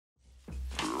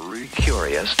very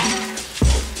curious.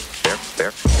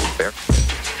 There.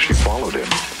 She followed him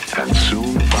and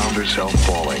soon found herself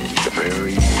falling a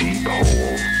very deep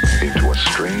hole into a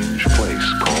strange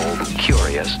place called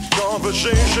Curious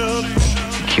Conversation.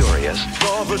 Curious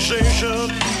Conversation.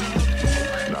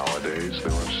 Nowadays,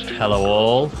 there are still... Hello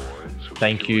all.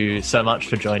 Thank you so much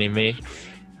for joining me.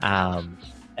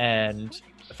 And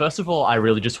first of all, I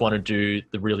really just want to do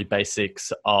the really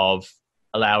basics of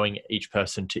allowing each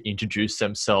person to introduce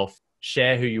themselves,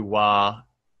 share who you are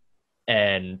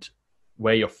and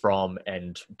where you're from,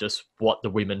 and just what the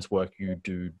women's work you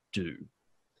do.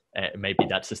 Maybe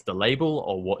that's just the label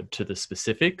or what to the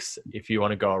specifics. If you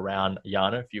want to go around,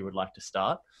 Yana, if you would like to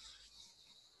start.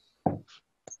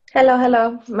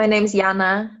 Hello. My name's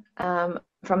Yana.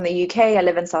 From the UK. I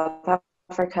live in South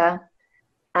Africa.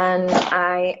 And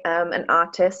I am an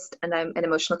artist and I'm an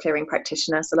emotional clearing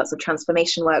practitioner. So lots of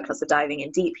transformation work, lots of diving in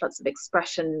deep, lots of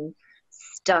expression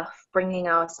stuff, bringing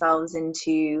ourselves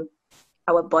into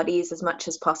our bodies as much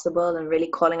as possible and really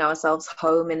calling ourselves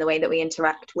home in the way that we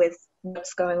interact with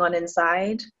what's going on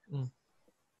inside.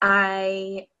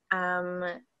 I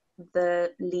am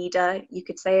the leader, you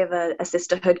could say, of a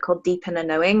sisterhood called Deep Inner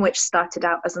Knowing, which started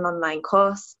out as an online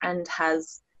course and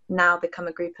has now become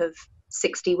a group of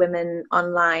 60 women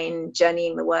online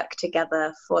journeying the work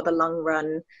together for the long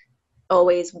run,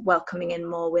 always welcoming in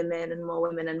more women and more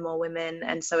women and more women.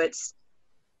 And so it's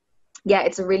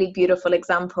a really beautiful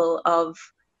example of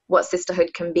what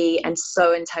sisterhood can be, and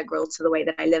so integral to the way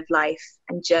that I live life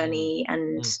and journey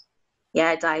and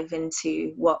dive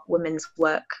into what women's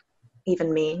work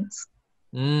even means.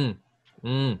 I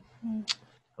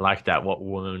like that, what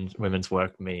women's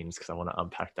work means, because I want to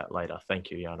unpack that later. Thank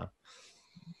you, Yana.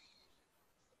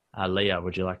 Leah,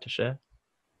 would you like to share?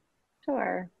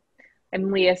 Sure.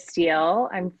 I'm Leah Steele.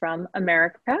 I'm from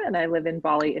America and I live in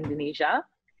Bali, Indonesia.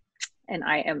 And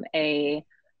I am a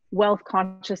wealth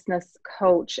consciousness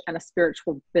coach and a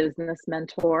spiritual business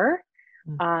mentor.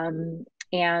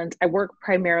 And I work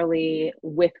primarily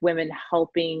with women,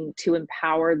 helping to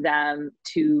empower them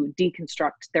to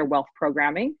deconstruct their wealth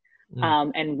programming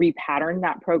and repattern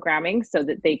that programming so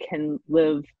that they can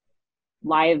live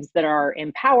lives that are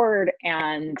empowered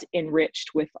and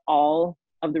enriched with all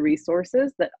of the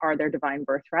resources that are their divine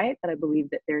birthright, that I believe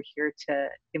that they're here to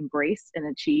embrace and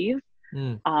achieve.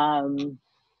 So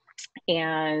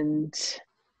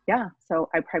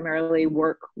I primarily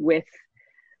work with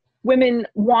women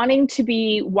wanting to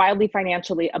be wildly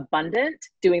financially abundant,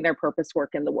 doing their purpose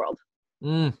work in the world.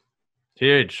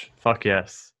 Huge. Fuck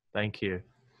yes. Thank you.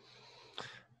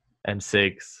 And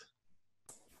Sigs.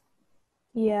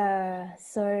 Yeah,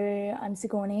 so I'm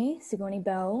Sigourney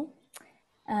Belle,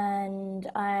 and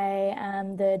I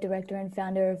am the director and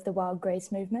founder of the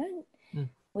Wildgrace movement,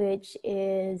 which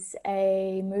is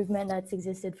a movement that's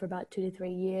existed for about 2 to 3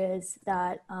 years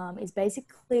that is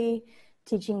basically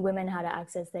teaching women how to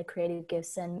access their creative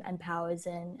gifts and powers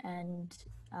and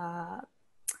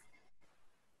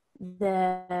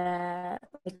their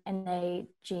innate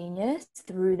genius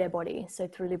through their body. So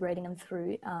through liberating them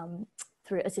through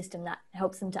a system that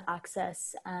helps them to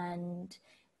access and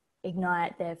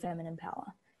ignite their feminine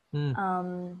power.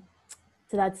 So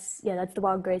that's the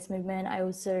Wildgrace movement. I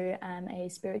also am a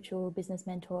spiritual business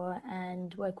mentor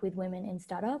and work with women in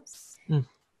startups.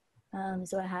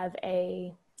 So I have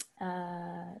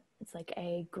it's like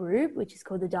a group which is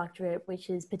called the Dark Drip, which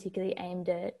is particularly aimed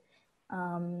at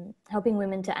helping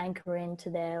women to anchor into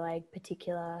their like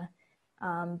particular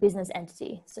business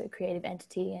entity, so creative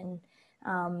entity. And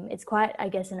it's quite, I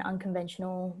guess, an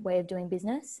unconventional way of doing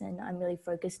business, and I'm really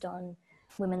focused on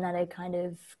women that are kind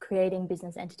of creating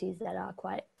business entities that are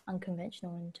quite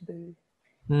unconventional and taboo.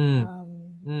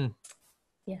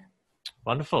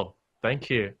 Wonderful. Thank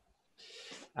you.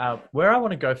 Where I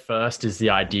want to go first is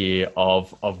the idea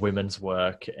of women's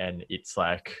work and its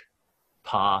like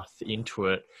path into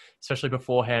it. Especially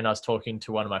beforehand, I was talking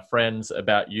to one of my friends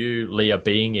about you, Leah,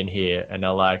 being in here, and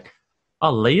they're like,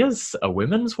 oh, Leah's a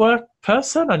women's work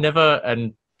person?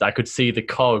 And I could see the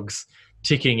cogs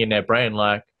ticking in their brain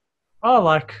like, oh,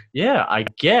 like, yeah, I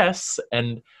guess.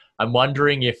 And I'm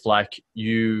wondering if like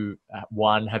you,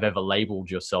 one, have ever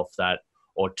labeled yourself that,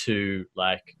 or two,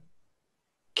 like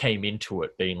came into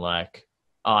it being like,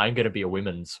 oh, I'm going to be a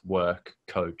women's work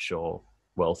coach or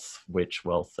wealth witch,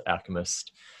 wealth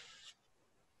alchemist.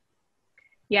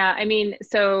 Yeah, I mean,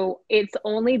 so it's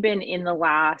only been in the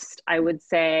last, I would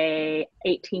say,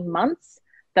 18 months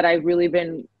that I've really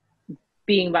been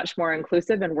being much more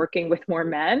inclusive and working with more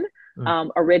men.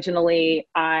 Originally,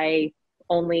 I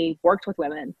only worked with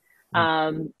women.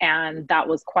 And that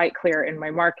was quite clear in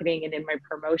my marketing and in my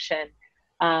promotion.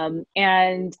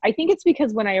 And I think it's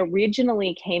because when I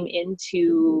originally came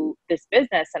into this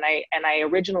business and I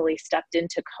originally stepped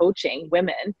into coaching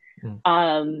women,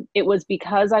 it was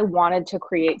because I wanted to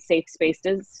create safe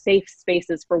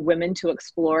spaces for women to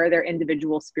explore their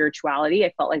individual spirituality.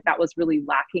 I felt like that was really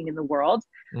lacking in the world,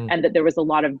 and that there was a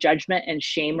lot of judgment and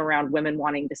shame around women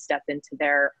wanting to step into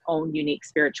their own unique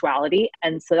spirituality.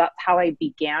 And so that's how I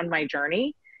began my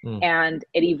journey, and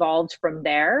it evolved from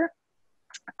there.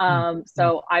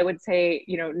 So I would say,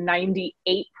 98%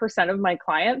 of my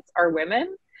clients are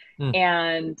women,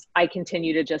 and I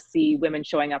continue to just see women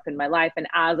showing up in my life. And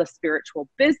as a spiritual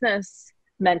business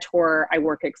mentor, I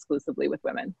work exclusively with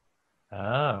women.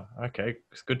 Ah, okay.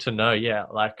 It's good to know. Yeah.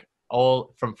 Like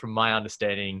all from my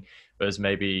understanding, it was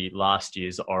maybe last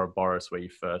year's Ouroboros where you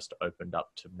first opened up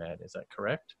to men. Is that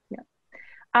correct? Yeah.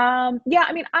 Yeah.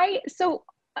 I mean,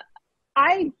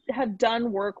 I have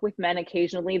done work with men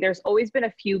occasionally. There's always been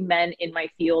a few men in my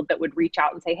field that would reach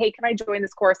out and say, hey, can I join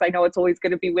this course? I know it's always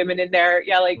going to be women in there.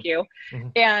 Yeah, like you.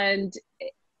 And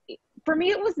for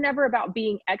me, it was never about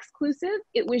being exclusive.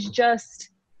 It was just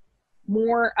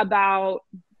more about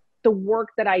the work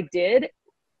that I did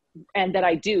and that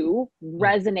I do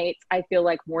resonates, I feel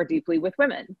like, more deeply with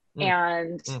women.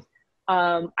 And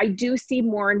I do see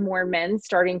more and more men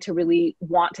starting to really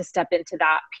want to step into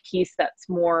that piece that's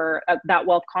more that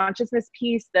wealth consciousness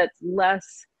piece that's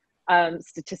less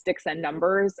statistics and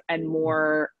numbers and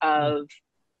more of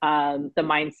the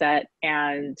mindset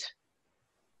and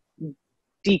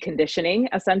deconditioning,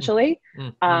 essentially.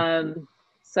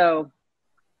 So,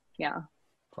 yeah.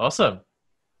 Awesome.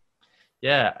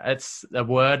 Yeah, it's a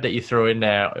word that you threw in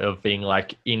there of being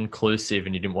like inclusive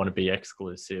and you didn't want to be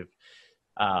exclusive.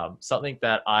 Something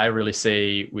that I really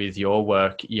see with your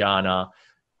work, Yana,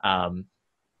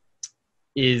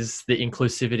 is the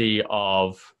inclusivity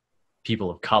of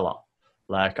people of color.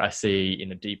 Like I see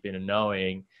in a deep inner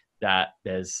knowing that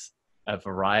there's a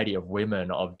variety of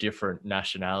women of different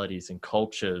nationalities and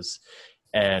cultures.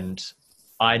 And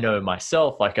I know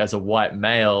myself, like as a white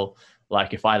male,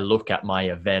 like if I look at my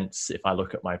events, if I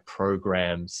look at my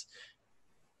programs,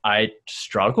 I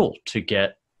struggle to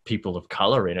get people of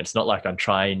color in. It's not like I'm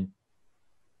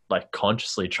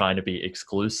consciously trying to be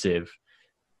exclusive,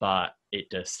 but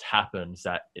it just happens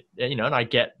that, and I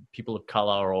get people of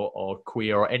color or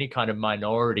queer or any kind of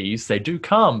minorities, they do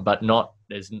come, but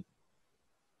the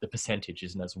percentage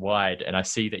isn't as wide. And I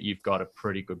see that you've got a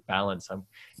pretty good balance. I'm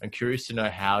curious to know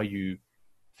how you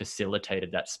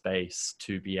facilitated that space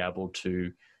to be able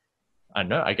to,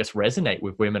 I guess, resonate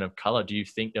with women of color. Do you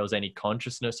think there was any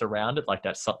consciousness around it? Like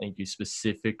that's something you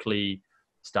specifically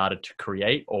started to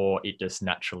create, or it just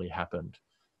naturally happened?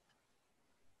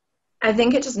 I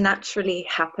think it just naturally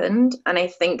happened. And I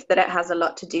think that it has a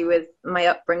lot to do with my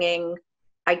upbringing.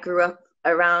 I grew up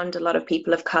around a lot of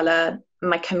people of color.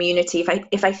 My community,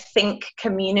 if I think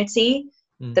community,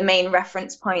 the main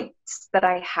reference points that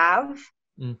I have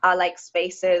are like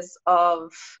spaces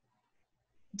of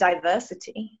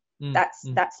diversity.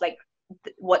 That's like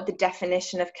what the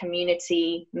definition of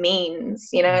community means,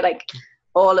 like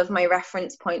all of my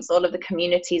reference points, all of the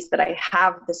communities that I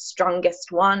have, the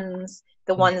strongest ones,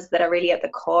 the ones that are really at the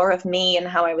core of me and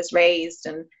how I was raised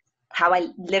and how I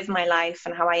live my life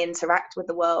and how I interact with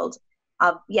the world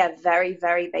are, very,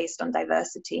 very based on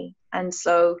diversity. And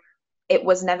so it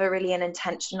was never really an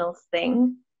intentional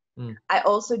thing. I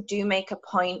also do make a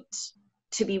point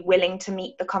to be willing to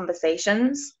meet the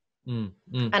conversations. And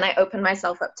I open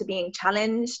myself up to being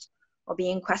challenged or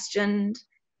being questioned.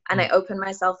 And I open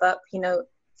myself up,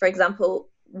 for example,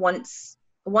 once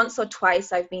or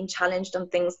twice I've been challenged on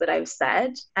things that I've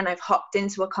said, and I've hopped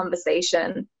into a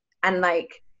conversation, and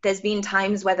like there's been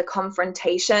times where the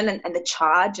confrontation and the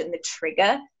charge and the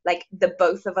trigger, like the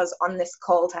both of us on this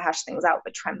call to hash things out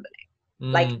were trembling.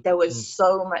 Like there was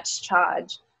so much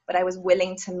charge, but I was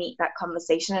willing to meet that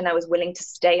conversation and I was willing to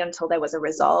stay until there was a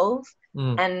resolve.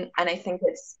 And I think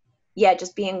it's,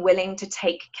 just being willing to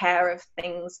take care of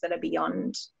things that are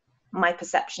beyond my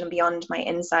perception, beyond my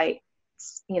insight,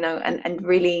 and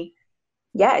really,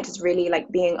 just really like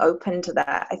being open to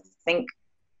that. I think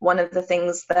one of the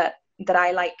things that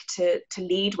I like to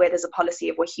lead with is a policy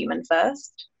of we're human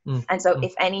first. And so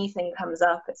if anything comes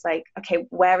up, it's like, okay,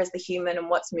 where is the human and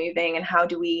what's moving and how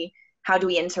do we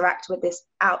interact with this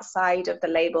outside of the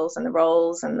labels and the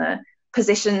roles and the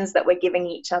positions that we're giving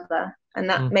each other? And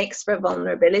that makes for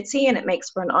vulnerability and it makes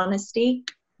for an honesty.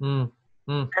 And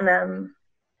I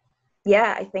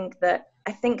think that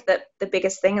the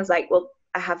biggest thing is like, well,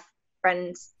 I have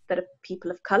friends that are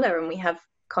people of color and we have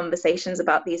conversations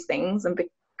about these things, and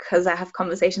because I have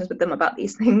conversations with them about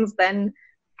these things, then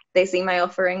they see my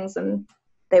offerings and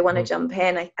they want to jump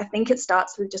in. I think it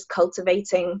starts with just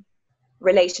cultivating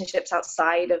relationships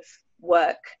outside of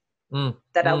work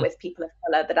that are with people of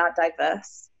color, that are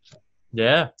diverse.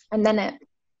 Yeah. And then it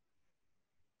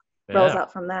rolls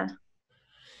out from there.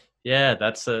 Yeah,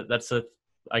 that's a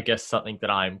I guess something that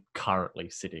I'm currently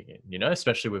sitting in, you know,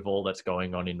 especially with all that's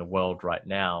going on in the world right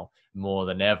now, more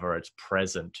than ever, it's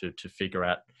present to figure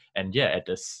out. And yeah, it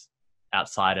just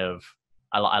outside of,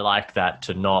 I like that,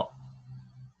 to not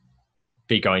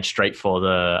be going straight for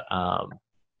the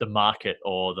market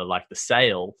or the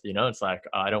sale, you know. It's like,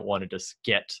 I don't want to just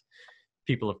get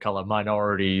people of color,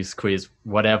 minorities, queers,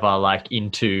 whatever, like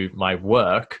into my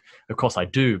work. Of course I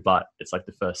do, but it's like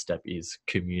the first step is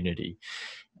community.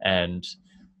 And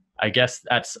I guess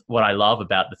that's what I love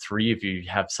about the three of you. You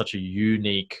have such a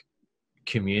unique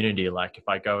community. Like if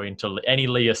I go into any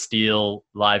Leah Steele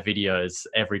live videos,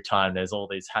 every time there's all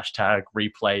these hashtag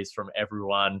replays from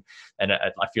everyone. And I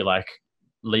feel like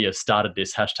Leah started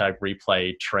this hashtag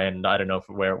replay trend. I don't know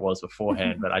where it was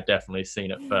beforehand, but I definitely seen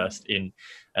it first in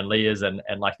Leah's, and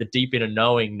like the deep inner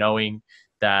knowing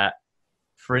that,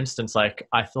 for instance, like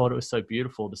I thought it was so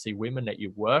beautiful to see women that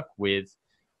you work with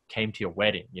came to your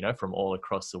wedding, you know, from all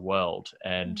across the world.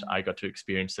 And I got to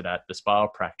experience it at the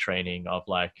Spiroprac training of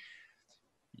like,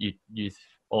 you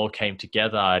all came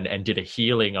together and did a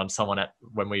healing on someone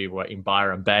when we were in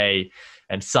Byron Bay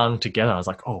and sung together. I was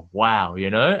like, oh, wow, you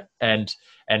know, and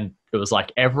it was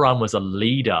like everyone was a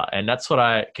leader. And that's what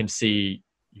I can see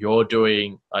you're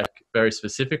doing, like very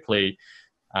specifically,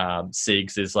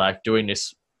 Sigs, is like doing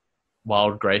this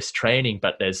Wildgrace training,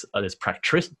 but there's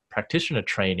practitioner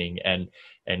training and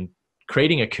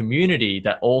creating a community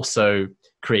that also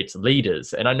creates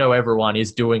leaders. And I know everyone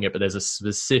is doing it, but there's a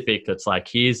specific that's like,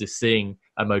 here's this thing,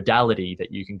 a modality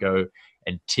that you can go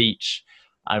and teach.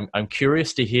 I'm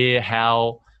curious to hear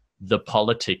how the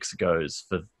politics goes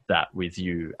for that with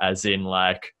you, as in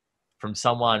like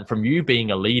from you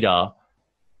being a leader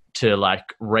to like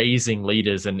raising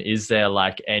leaders. And is there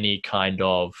like any kind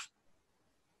of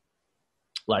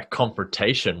like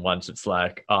confrontation once it's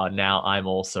like, now I'm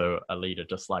also a leader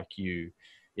just like you?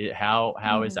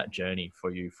 How is that journey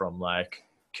for you from like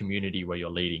community where you're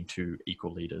leading to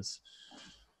equal leaders?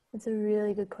 It's a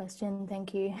really good question.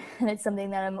 Thank you. And it's something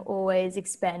that I'm always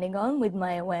expanding on with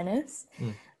my awareness.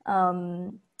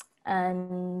 And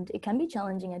it can be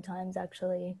challenging at times,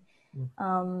 actually.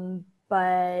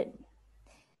 But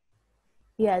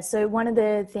yeah, so one of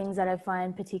the things that I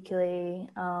find particularly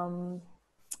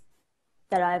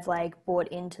that I've like brought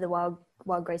into the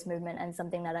Wildgrace movement, and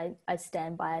something that I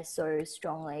stand by so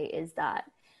strongly, is that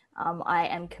I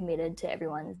am committed to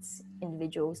everyone's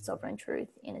individual sovereign truth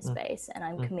in a space, and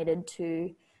I'm committed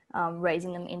to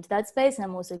raising them into that space, and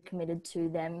I'm also committed to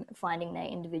them finding their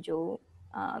individual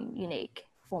unique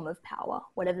form of power,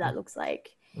 whatever that looks like.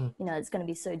 You know, it's going to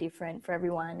be so different for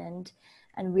everyone,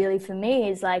 and really for me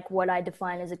is like, what I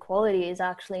define as equality is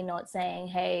actually not saying,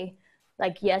 hey,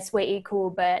 like, yes, we're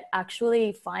equal, but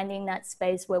actually finding that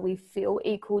space where we feel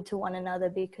equal to one another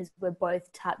because we're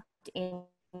both tapped into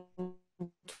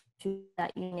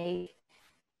that unique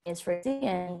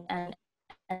and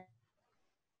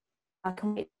our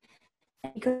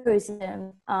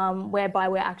ecosystem, whereby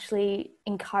we're actually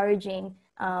encouraging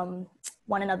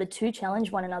one another to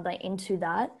challenge one another into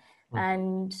that,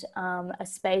 and a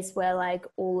space where like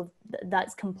all of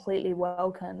that's completely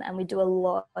welcome. And we do a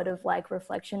lot of like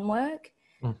reflection work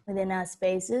within our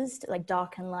spaces, like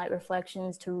dark and light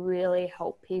reflections, to really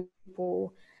help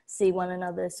people see one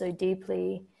another so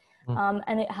deeply.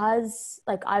 And it has,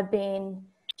 like, I've been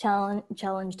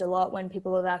challenged a lot when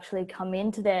people have actually come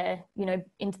into their, you know,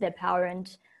 into their power,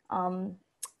 and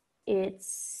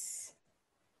it's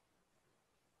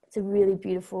a really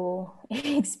beautiful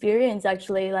experience,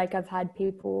 actually. Like, I've had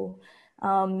people,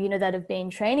 you know, that have been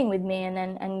training with me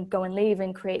and go and leave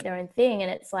and create their own thing.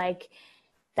 And it's like,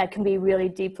 that can be really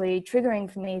deeply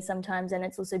triggering for me sometimes. And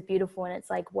it's also beautiful. And it's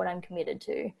like what I'm committed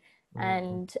to.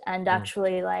 And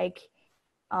actually, like,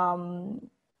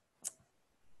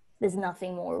 there's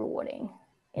nothing more rewarding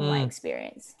in my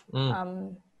experience.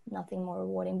 Nothing more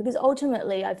rewarding, because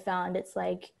ultimately I've found it's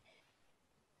like,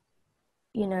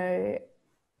 you know,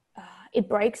 it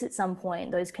breaks at some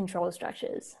point, those control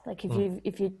structures. Like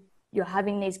if you're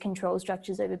having these control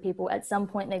structures over people, at some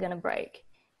point they're going to break.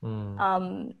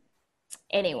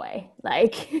 Anyway,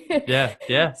 like,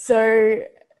 yeah. So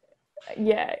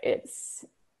yeah, it's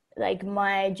like,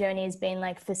 my journey has been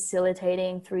like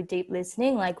facilitating through deep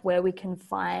listening, like where we can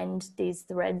find these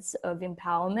threads of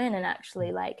empowerment and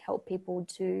actually like help people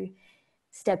to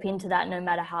step into that, no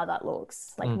matter how that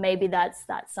looks. Like maybe that's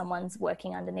that someone's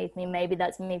working underneath me. Maybe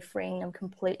that's me freeing them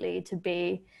completely to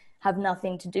be have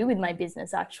nothing to do with my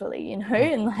business actually, you know,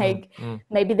 and like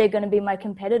maybe they're going to be my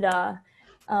competitor,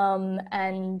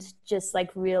 and just like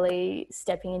really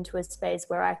stepping into a space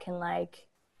where I can like,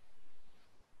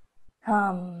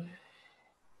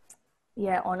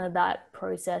 honor that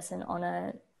process and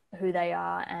honor who they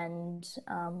are and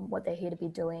what they're here to be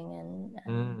doing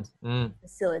and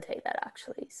facilitate that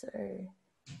actually. So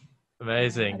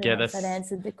amazing. I don't know if that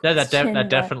answered the that question.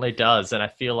 definitely does. And I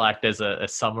feel like there's a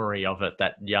summary of it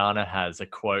that Yana has, a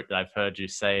quote that I've heard you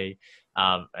say,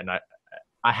 and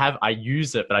I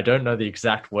use it, but I don't know the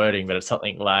exact wording, but it's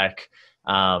something like,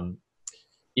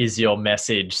 is your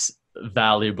message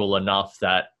valuable enough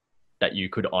that you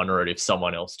could honor it if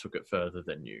someone else took it further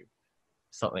than you?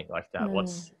 Something like that.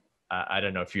 I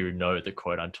don't know if you know the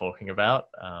quote I'm talking about.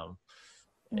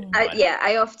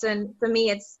 I often, for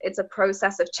me, it's a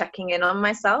process of checking in on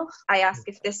myself. I ask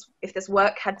if this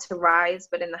work had to rise,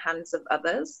 but in the hands of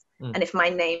others, and if my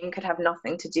name could have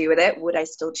nothing to do with it, would I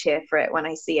still cheer for it when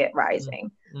I see it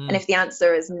rising? And if the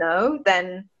answer is no,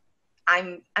 then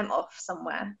I'm off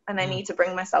somewhere, and I need to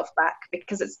bring myself back,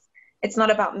 because it's not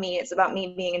about me. It's about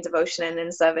me being in devotion and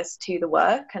in service to the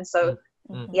work. And so,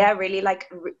 really,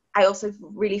 like, I also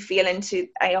really feel into,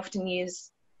 I often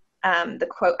use the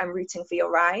quote, I'm rooting for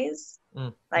your rise.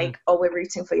 We're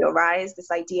rooting for your rise. This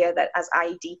idea that as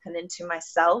I deepen into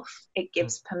myself, it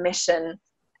gives permission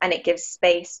and it gives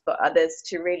space for others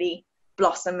to really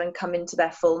blossom and come into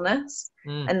their fullness.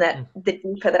 And that the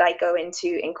deeper that I go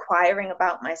into inquiring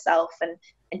about myself and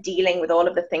dealing with all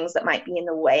of the things that might be in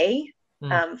the way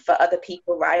for other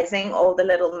people rising, all the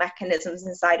little mechanisms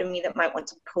inside of me that might want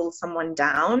to pull someone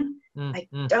down, like,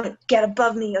 don't get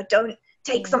above me, or don't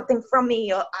take something from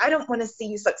me, or I don't want to see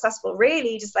you successful,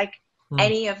 really just like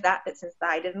any of that that's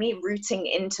inside of me, rooting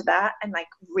into that and like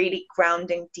really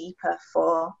grounding deeper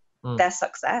for their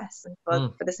success and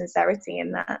for the sincerity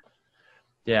in that.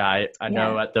 I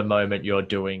know at the moment you're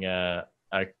doing a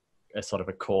sort of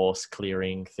a course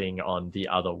clearing thing on the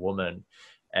other woman,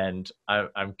 and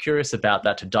I'm curious about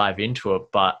that, to dive into it,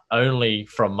 but only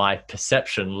from my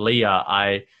perception. Leah,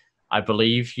 I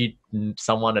believe you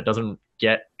someone that doesn't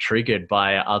get triggered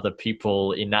by other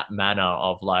people in that manner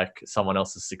of like someone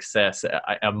else's success.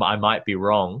 I might be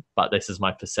wrong, but this is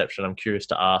my perception. I'm curious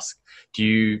to ask, do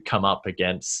you come up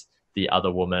against the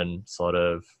other woman sort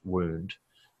of wound?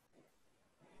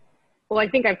 Well, I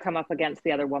think I've come up against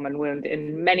the other woman wound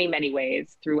in many, many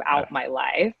ways throughout my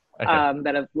life,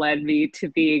 that have led me to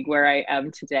being where I am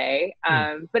today.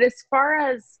 But as far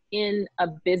as in a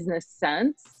business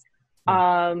sense,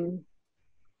 no,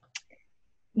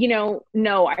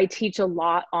 I teach a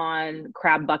lot on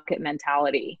crab bucket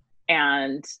mentality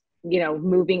and,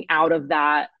 moving out of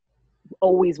that,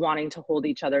 always wanting to hold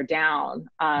each other down.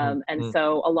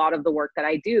 So a lot of the work that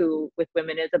I do with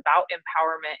women is about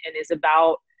empowerment and is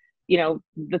about,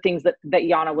 the things that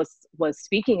Yana was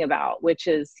speaking about, which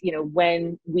is,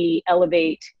 when we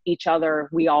elevate each other,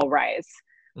 we all rise.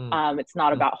 It's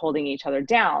not about holding each other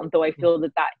down, though I feel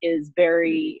that is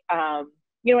very,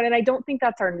 and I don't think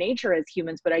that's our nature as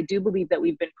humans, but I do believe that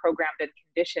we've been programmed and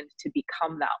conditioned to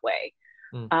become that way,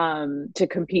 to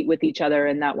compete with each other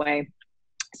in that way.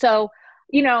 So,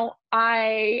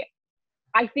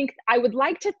 I think I would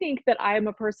like to think that I am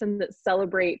a person that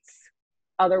celebrates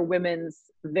other women's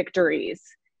victories.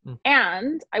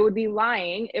 And I would be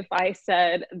lying if I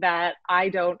said that I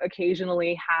don't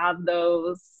occasionally have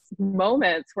those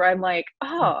moments where I'm like,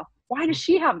 oh, why does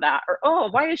she have that? Or, oh,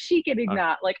 why is she getting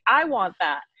that? Like, I want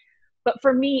that. But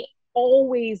for me,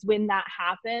 always when that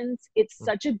happens, it's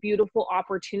such a beautiful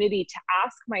opportunity to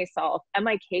ask myself, am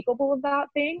I capable of that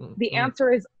thing? The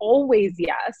answer is always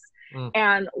yes.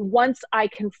 And once I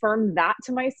confirm that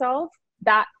to myself,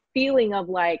 that feeling of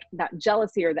like that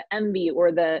jealousy or the envy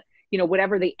or the,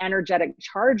 whatever the energetic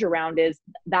charge around is,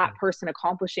 that person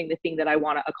accomplishing the thing that I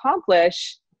want to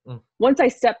accomplish, once I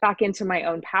step back into my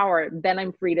own power, then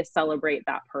I'm free to celebrate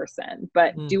that person.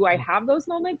 But do I have those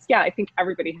moments? Yeah, I think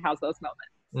everybody has those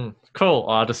moments. Cool.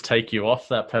 I'll just take you off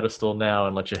that pedestal now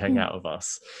and let you hang out with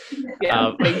us.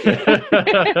 Yeah, thank you.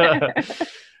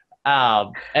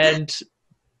 And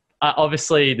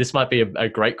obviously, this might be a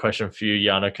great question for you,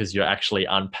 Yana, because you're actually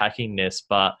unpacking this,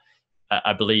 but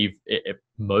I believe it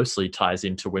mostly ties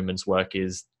into women's work.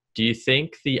 Is, do you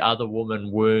think the other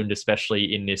woman wound,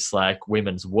 especially in this like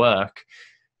women's work,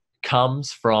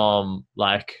 comes from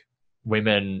like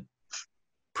women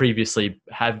previously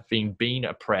having been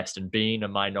oppressed and being a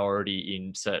minority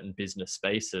in certain business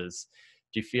spaces?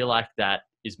 Do you feel like that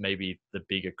is maybe the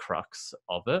bigger crux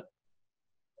of it?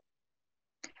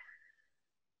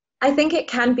 I think it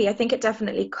can be. I think it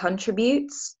definitely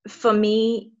contributes. For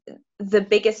me, the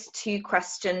biggest two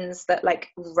questions that like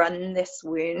run this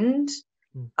wound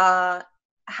are,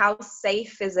 how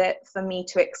safe is it for me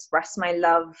to express my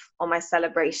love or my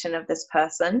celebration of this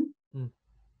person?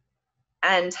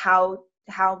 And how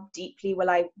deeply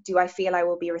do I feel I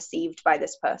will be received by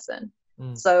this person?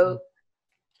 So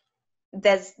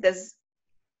there's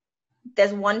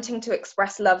wanting to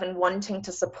express love and wanting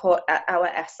to support our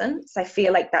essence. I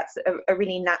feel like that's a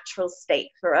really natural state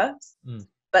for us.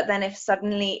 But then if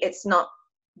suddenly it's not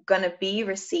going to be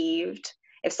received,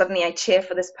 if suddenly I cheer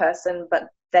for this person, but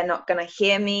they're not going to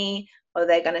hear me, or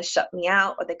they're going to shut me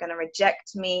out, or they're going to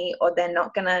reject me, or they're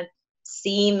not going to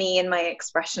see me in my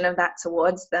expression of that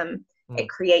towards them, it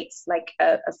creates like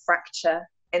a fracture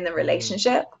in the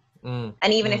relationship. And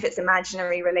even if it's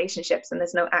imaginary relationships and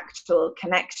there's no actual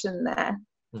connection there,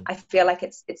 I feel like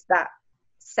it's that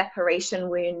separation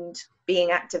wound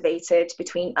being activated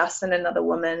between us and another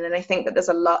woman. And I think that there's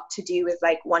a lot to do with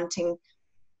like wanting,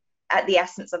 at the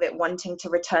essence of it, wanting to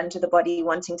return to the body,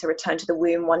 wanting to return to the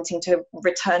womb, wanting to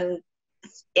return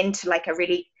into like a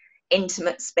really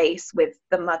intimate space with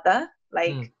the mother,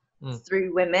 like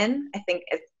through women. I think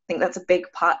that's a big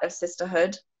part of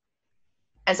sisterhood.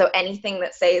 And so anything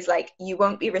that says like, you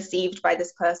won't be received by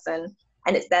this person,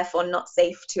 and it's therefore not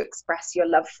safe to express your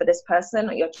love for this person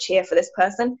or your cheer for this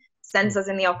person, sends us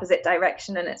in the opposite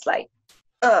direction. And it's like,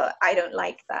 oh, I don't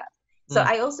like that. So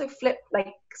I also flip,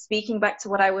 like speaking back to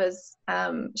what I was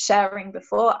sharing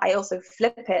before, I also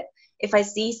flip it. If I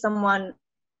see someone,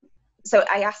 so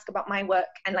I ask about my work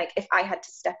and like if I had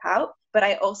to step out, but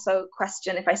I also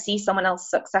question, if I see someone else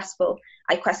successful,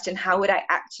 I question, how would I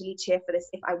actually cheer for this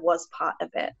if I was part of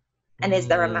it? And is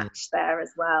there a match there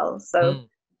as well? So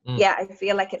yeah, I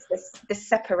feel like it's this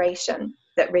separation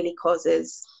that really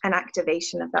causes an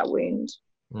activation of that wound.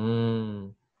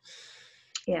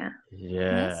 Yeah.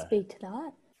 Can I speak to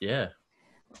that?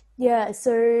 Yeah.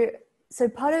 So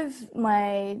part of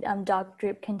my dark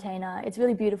drip container, it's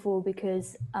really beautiful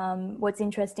because what's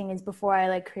interesting is before I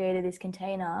like created this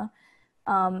container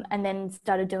and then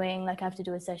started doing, like I have to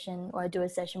do a session, or I do a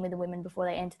session with the women before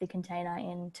they enter the container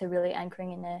into really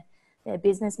anchoring in their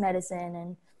business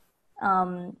medicine.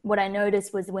 And what I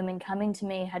noticed was the women coming to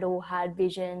me had all had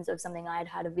visions of something I had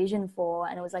had a vision for.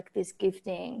 And it was like this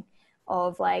gifting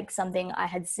of like something I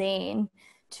had seen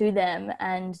to them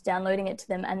and downloading it to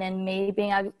them. And then me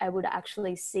being able to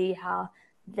actually see how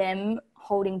them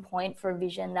holding point for a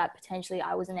vision that potentially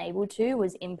I wasn't able to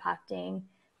was impacting,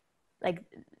 like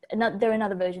they're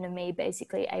another version of me,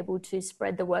 basically able to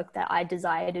spread the work that I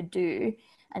desire to do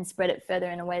and spread it further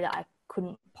in a way that I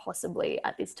couldn't possibly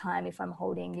at this time if I'm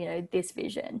holding, this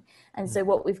vision. And so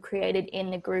what we've created in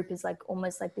the group is like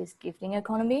almost like this gifting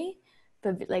economy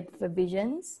for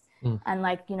visions. And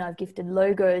like, I've gifted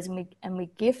logos and we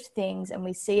gift things, and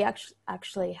we see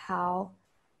actually how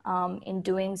in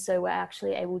doing so we're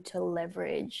actually able to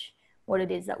leverage what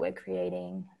it is that we're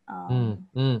creating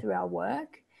through our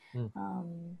work.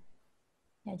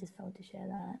 I just felt to share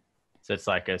that. So it's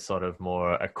like a sort of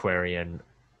more Aquarian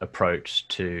approach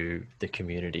to the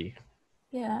community.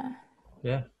 Yeah.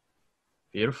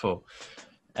 Beautiful.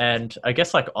 And I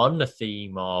guess like on the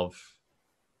theme of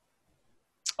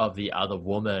the other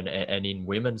woman and in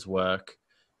women's work,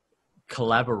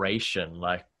 collaboration,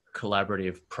 like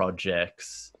collaborative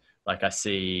projects, like I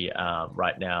see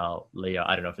right now, Leah,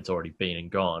 I don't know if it's already been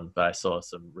and gone, but I saw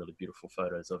some really beautiful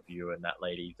photos of you and that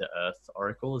lady, the Earth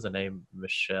Oracle, is her name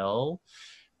Michelle,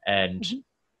 and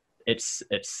it's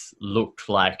looked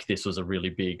like this was a really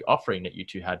big offering that you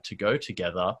two had to go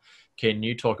together. Can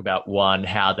you talk about, one,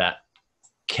 how that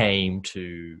came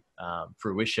to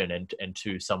fruition, and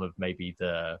two, some of maybe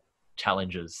the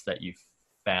challenges that you've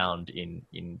found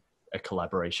in a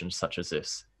collaboration such as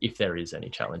this, if there is any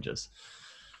challenges?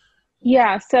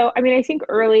 Yeah. So, I mean, I think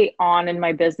early on in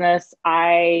my business,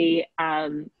 I'm a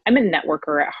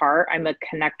networker at heart. I'm a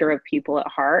connector of people at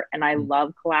heart, and I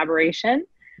love collaboration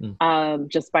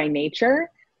just by nature.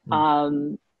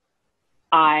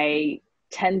 I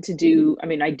tend to do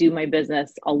my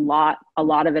business a lot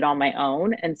of it on my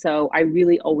own. And so I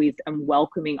really always am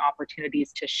welcoming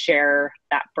opportunities to share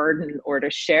that burden, or to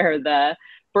share the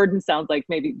burden sounds like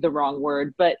maybe the wrong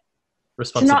word, but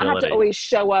to not have to always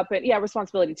show up and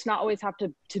responsibility, to not always have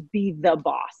to be the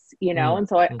boss, And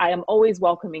so I am always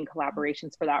welcoming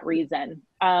collaborations for that reason.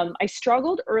 I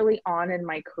struggled early on in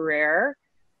my career,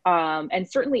 and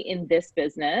certainly in this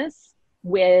business,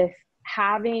 with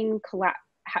having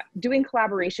doing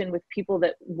collaboration with people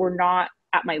that were not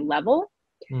at my level.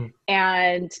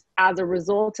 And as a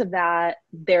result of that,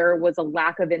 there was a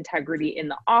lack of integrity in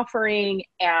the offering,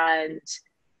 and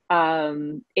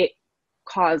it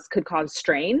could cause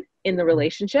strain in the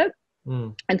relationship.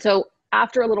 Mm. And so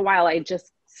after a little while, I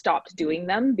just stopped doing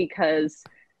them because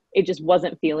it just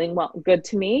wasn't feeling good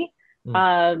to me.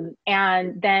 And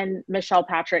then Michelle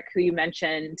Patrick, who you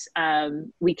mentioned,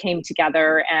 we came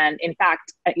together, and in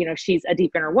fact, she's a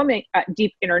deep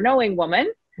inner knowing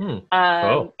woman.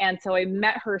 Cool. And so I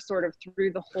met her sort of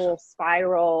through the whole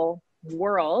spiral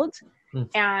world.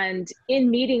 And in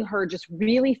meeting her, just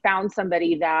really found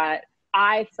somebody that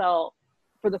I felt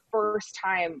for the first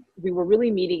time, we were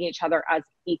really meeting each other as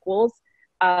equals.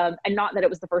 And not that it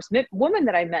was the first woman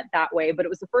that I met that way, but it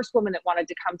was the first woman that wanted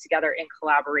to come together in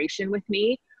collaboration with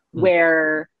me,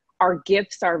 where our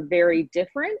gifts are very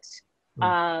different.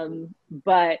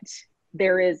 But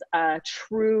there is a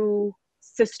true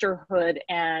sisterhood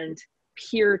and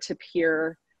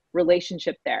peer-to-peer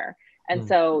relationship there. And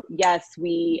so, yes,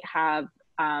 we have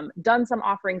done some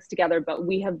offerings together, but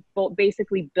we have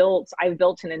I've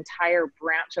built an entire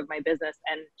branch of my business,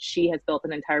 and she has built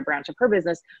an entire branch of her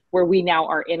business where we now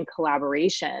are in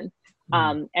collaboration,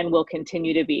 and will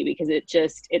continue to be, because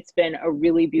it's been a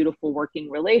really beautiful working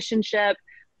relationship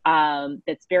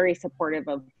that's very supportive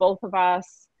of both of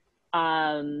us.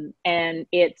 And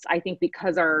I think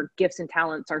because our gifts and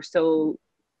talents are so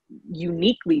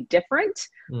uniquely different,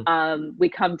 we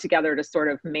come together to sort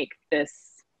of make this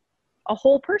a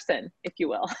whole person, if you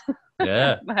will.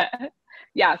 Yeah. But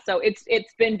yeah, so it's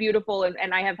been beautiful,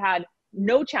 and I have had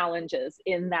no challenges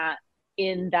in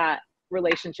that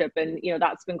relationship. And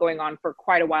that's been going on for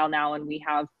quite a while now, and we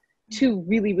have 2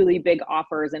 really, really big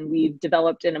offers, and we've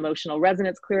developed an emotional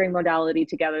resonance clearing modality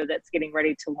together that's getting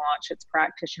ready to launch its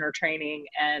practitioner training.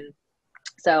 And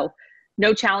so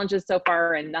no challenges so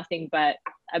far, and nothing but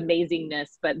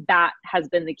amazingness. But that has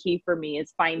been the key for me,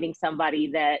 is finding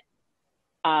somebody that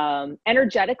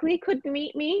energetically could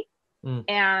meet me,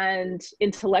 and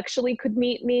intellectually could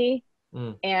meet me.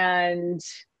 And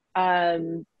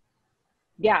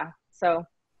so,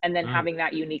 and then having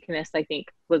that uniqueness, I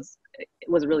think was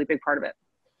a really big part of it.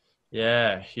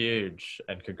 Yeah, huge.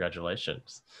 And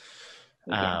congratulations.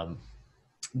 Thank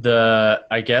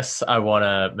I guess I want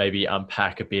to maybe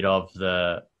unpack a bit of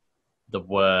the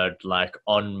word, like,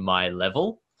 on my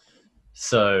level.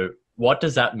 So what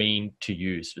does that mean to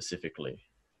you specifically?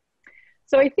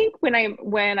 So I think when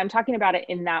I'm talking about it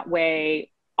in that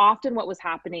way, often what was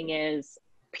happening is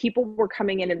people were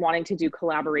coming in and wanting to do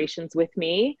collaborations with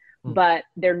me, but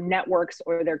their networks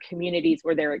or their communities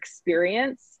or their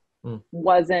experience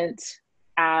wasn't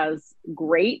as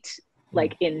great,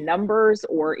 like in numbers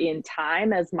or in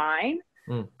time, as mine.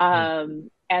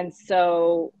 And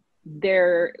so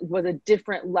there was a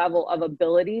different level of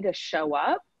ability to show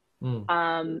up,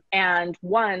 and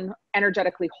one,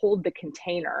 energetically hold the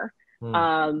container.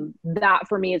 That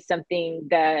for me is something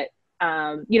that,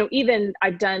 even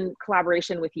I've done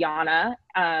collaboration with Yana,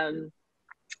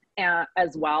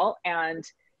 as well. And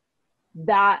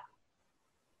that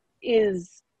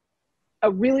is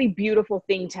a really beautiful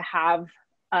thing to have,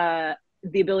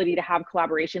 the ability to have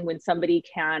collaboration when somebody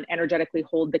can energetically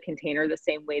hold the container the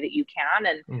same way that you can.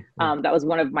 And that was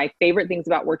one of my favorite things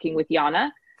about working with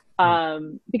Yana,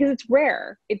 because it's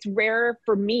rare. It's rare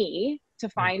for me to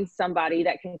find somebody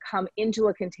that can come into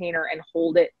a container and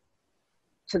hold it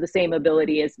to the same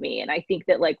ability as me. And I think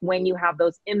that, like, when you have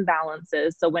those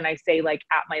imbalances, so when I say, like,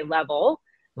 at my level,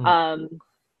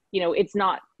 it's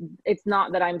not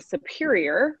that I'm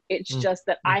superior. It's just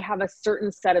that I have a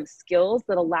certain set of skills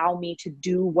that allow me to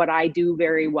do what I do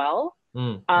very well.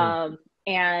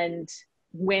 And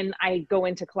when I go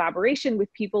into collaboration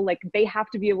with people, like, they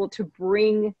have to be able to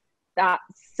bring that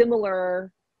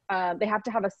similar, they have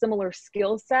to have a similar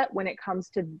skill set when it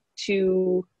comes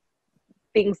to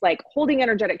things like holding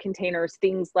energetic containers,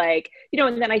 things like,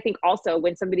 and then I think also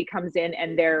when somebody comes in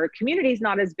and their community is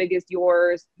not as big as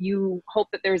yours, you hope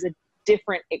that there's a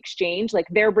different exchange, like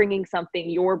they're bringing something,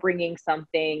 you're bringing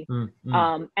something.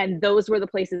 And those were the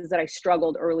places that I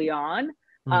struggled early on.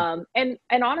 And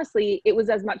honestly, it was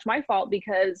as much my fault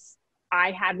because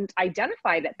I hadn't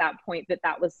identified at that point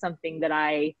that was something that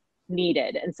I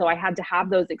needed. And so I had to have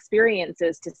those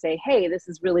experiences to say, hey, this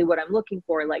is really what I'm looking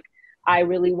for. Like, I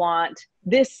really want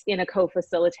this in a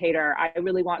co-facilitator. I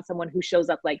really want someone who shows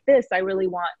up like this. I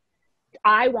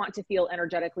want to feel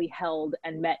energetically held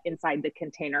and met inside the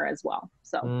container as well.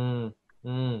 So,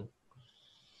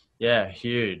 yeah,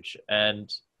 huge.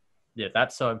 And yeah,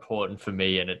 that's so important for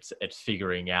me. And it's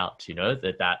figuring out,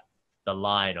 that the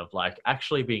line of, like,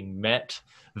 actually being met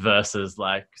versus,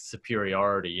 like,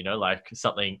 superiority, like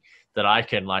something that I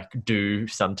can like do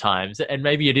sometimes. And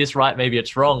maybe it is right, maybe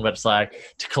it's wrong, but it's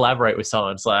like to collaborate with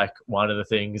someone, it's like one of the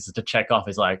things to check off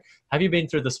is like, have you been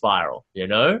through the spiral, you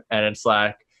know? And it's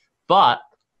like, but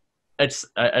it's,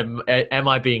 am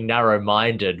I being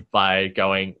narrow-minded by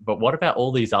going, but what about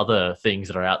all these other things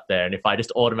that are out there? And if I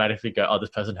just automatically go, oh, this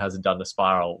person hasn't done the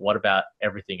spiral, what about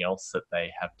everything else that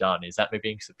they have done? Is that me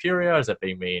being superior? Is that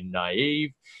being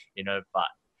naive? You know, but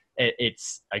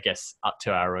it's, I guess, up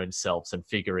to our own selves and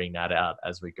figuring that out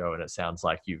as we go. And it sounds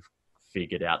like you've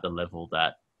figured out the level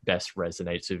that best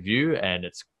resonates with you. And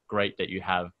it's great that you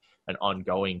have an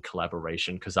ongoing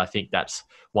collaboration, because I think that's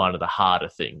one of the harder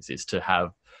things, is to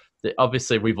have,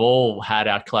 obviously we've all had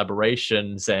our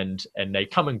collaborations and they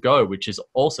come and go, which is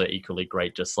also equally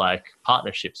great, just like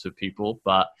partnerships with people,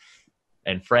 but,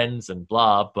 and friends and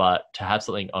blah, but to have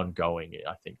something ongoing,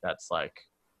 I think that's like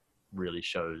really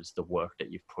shows the work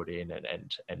that you've put in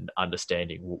and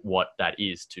understanding what that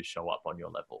is to show up on your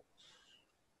level.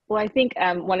 Well, I think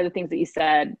one of the things that you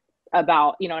said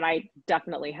about, you know, and I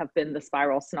definitely have been the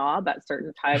spiral snob at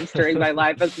certain times during my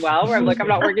life as well, where I'm like, I'm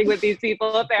not working with these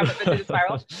people if they haven't been through the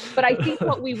spiral. But I think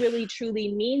what we really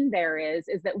truly mean there is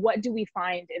that what do we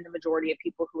find in the majority of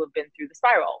people who have been through the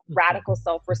spiral? Radical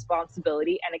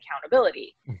self-responsibility and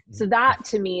accountability. So that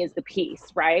to me is the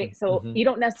piece, right? So you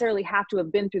don't necessarily have to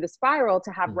have been through the spiral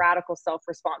to have radical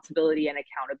self-responsibility and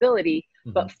accountability,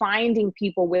 but finding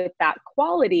people with that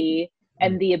quality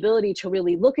and the ability to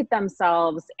really look at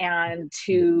themselves and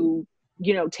to,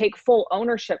 you know, take full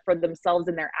ownership for themselves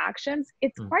and their actions,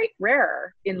 it's quite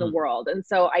rare in the world. And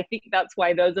so I think that's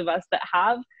why those of us that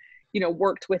have, you know,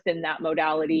 worked within that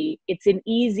modality, it's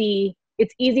easy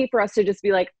for us to just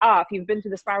be like, if you've been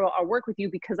through the spiral, I'll work with you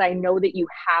because I know that you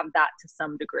have that to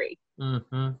some degree.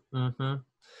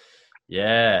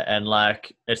 Yeah. And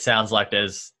like, it sounds like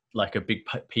there's like a big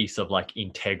piece of like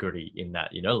integrity in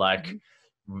that, you know, like,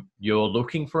 you're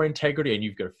looking for integrity and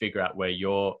you've got to figure out where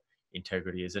your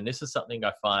integrity is. And this is something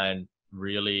I find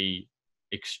really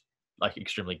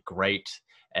extremely great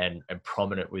and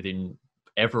prominent within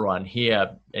everyone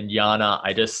here. And Yana,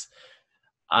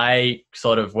 I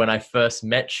sort of, when I first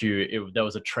met you, there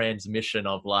was a transmission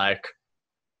of like,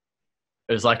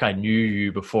 it was like I knew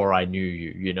you before I knew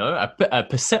you, you know, a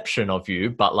perception of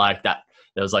you, but like that,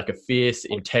 there was like a fierce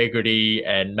integrity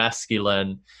and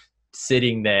masculine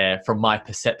sitting there from my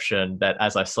perception, that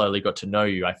as I slowly got to know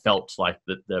you, I felt like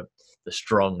the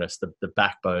strongness, the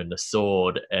backbone, the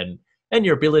sword, and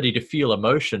your ability to feel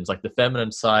emotions, like the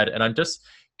feminine side. And I'm just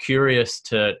curious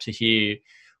to hear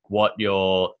what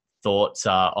your thoughts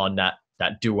are on that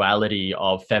duality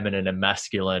of feminine and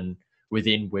masculine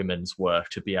within women's work,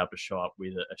 to be able to show up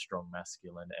with a strong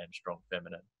masculine and strong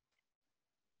feminine.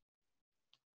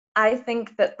 I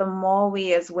think that the more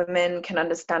we as women can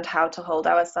understand how to hold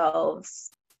ourselves,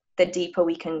 the deeper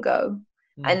we can go.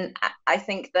 And I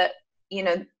think that, you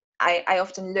know, I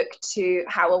often look to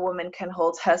how a woman can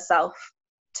hold herself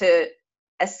to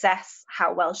assess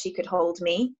how well she could hold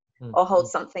me or hold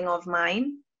something of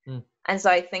mine. And so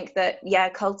I think that, yeah,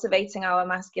 cultivating our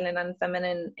masculine and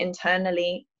feminine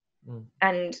internally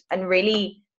and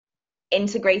really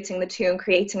integrating the two and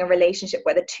creating a relationship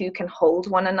where the two can hold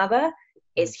one another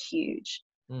is huge.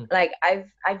 Like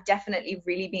I've definitely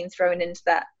really been thrown into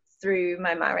that through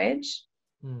my marriage.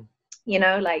 You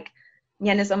know, like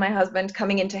Yen my husband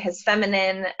coming into his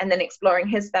feminine and then exploring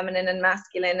his feminine and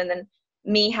masculine, and then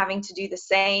me having to do the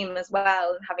same as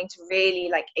well, and having to really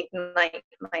like ignite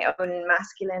my own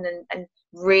masculine and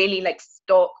really like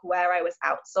stalk where I was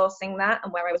outsourcing that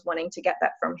and where I was wanting to get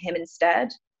that from him instead.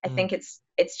 I think it's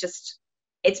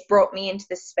brought me into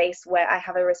this space where I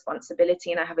have a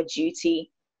responsibility and I have a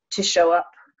duty to show up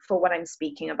for what I'm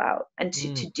speaking about and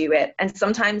to do it. And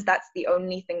sometimes that's the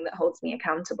only thing that holds me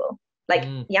accountable. Like,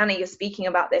 Yana, you're speaking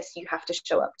about this, you have to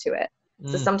show up to it.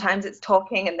 So sometimes it's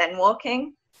talking and then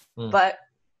walking, but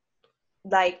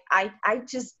like, I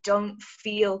just don't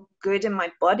feel good in my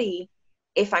body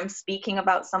if I'm speaking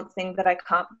about something that I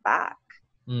can't back.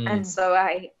 And so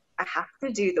I have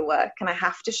to do the work and I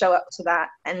have to show up to that.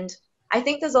 And I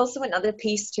think there's also another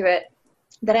piece to it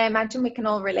that I imagine we can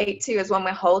all relate to, is when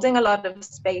we're holding a lot of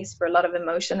space for a lot of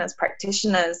emotion as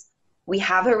practitioners, we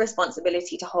have a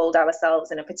responsibility to hold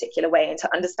ourselves in a particular way and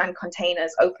to understand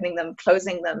containers, opening them,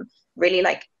 closing them, really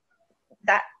like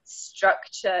that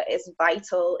structure is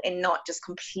vital in not just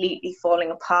completely falling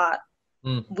apart.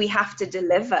 We have to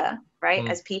deliver, right?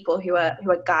 As people who are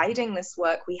guiding this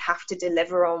work, we have to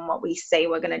deliver on what we say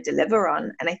we're going to deliver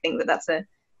on. And I think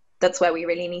that's where we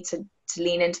really need to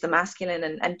lean into the masculine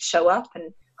and show up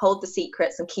and hold the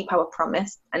secrets and keep our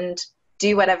promise and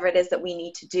do whatever it is that we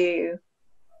need to do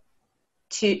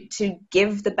to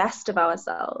give the best of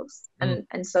ourselves.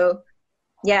 And so,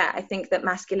 yeah, I think that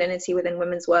masculinity within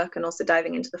women's work and also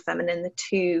diving into the feminine, the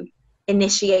two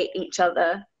initiate each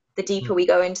other. The deeper we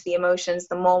go into the emotions,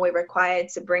 the more we're required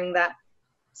to bring that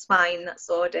spine, that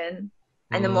sword in.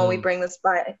 And the more we bring the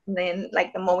spine in,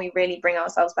 like the more we really bring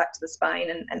ourselves back to the spine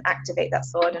and activate that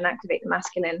sword and activate the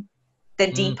masculine, the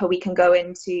deeper we can go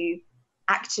into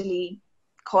actually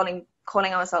calling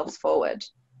ourselves forward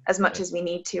as much as we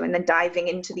need to, and then diving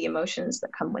into the emotions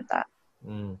that come with that.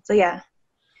 So yeah,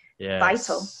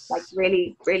 vital, like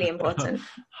really, really important.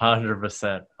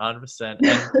 100%.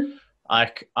 And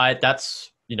I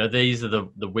that's, you know, these are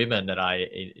the women that I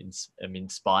am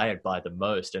inspired by the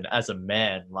most. And as a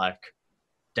man, like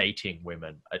dating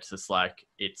women, it's just like,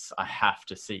 I have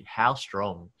to see how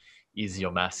strong is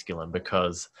your masculine,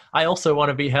 because I also want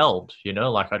to be held, you know,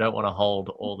 like I don't want to hold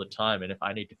all the time. And if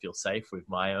I need to feel safe with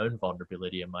my own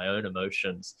vulnerability and my own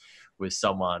emotions with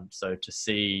someone, so to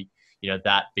see, you know,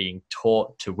 that being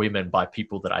taught to women by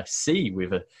people that I see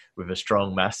with a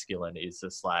strong masculine is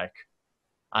just like,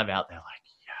 I'm out there like,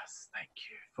 yes, thank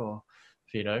you for,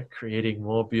 you know, creating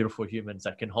more beautiful humans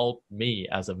that can hold me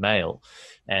as a male.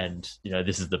 And, you know,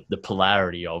 this is the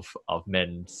polarity of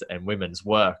men's and women's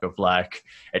work of like,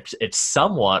 it's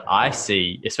somewhat, I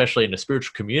see, especially in the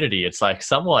spiritual community, it's like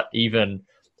somewhat even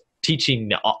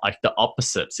teaching like the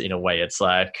opposites in a way. It's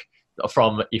like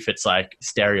from, if it's like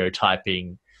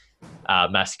stereotyping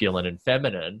masculine and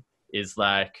feminine, is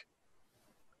like,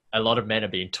 a lot of men are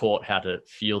being taught how to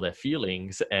feel their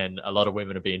feelings, and a lot of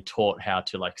women are being taught how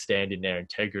to like stand in their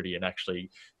integrity and actually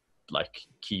like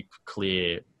keep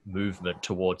clear movement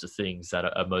towards the things that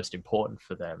are most important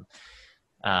for them.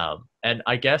 And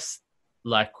I guess,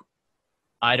 like,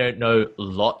 I don't know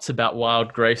lots about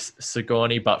Wildgrace,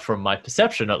 Sigourney, but from my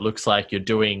perception, it looks like you're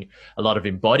doing a lot of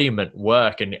embodiment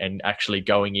work and actually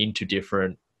going into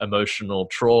different emotional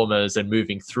traumas and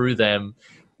moving through them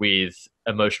with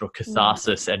emotional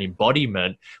catharsis and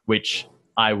embodiment, which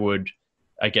I would,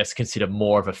 I guess, consider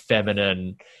more of a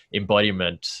feminine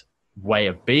embodiment way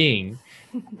of being.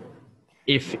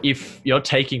 If you're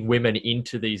taking women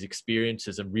into these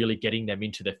experiences and really getting them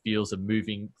into their feels and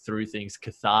moving through things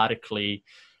cathartically,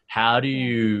 how do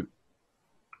you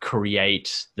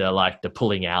create the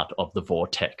pulling out of the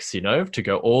vortex, you know, to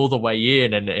go all the way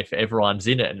in? And if everyone's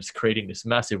in it and it's creating this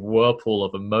massive whirlpool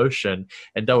of emotion,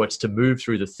 and though it's to move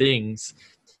through the things,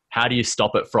 how do you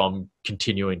stop it from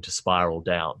continuing to spiral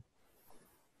down?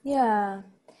 Yeah.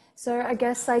 So I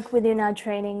guess like within our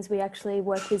trainings, we actually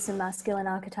work with some masculine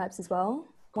archetypes as well.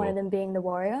 Cool. One of them being the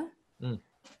warrior.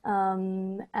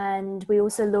 And we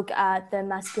also look at the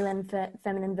masculine,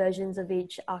 feminine versions of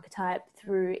each archetype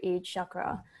through each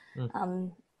chakra.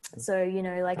 So, you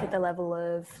know, like at the level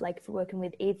of, like, if we're working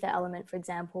with ether element, for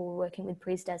example, we're working with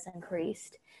priestess and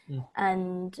priest.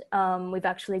 And we've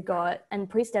actually got, and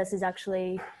priestess is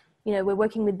actually, you know, we're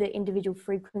working with the individual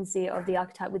frequency of the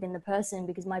archetype within the person,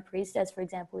 because my priestess, for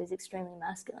example, is extremely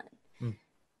masculine.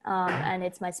 And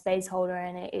it's my space holder,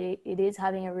 and it is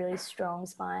having a really strong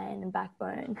spine and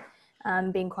backbone,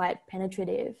 being quite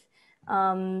penetrative.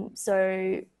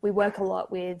 So we work a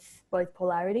lot with both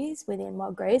polarities within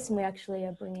Wildgrace, and we actually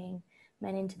are bringing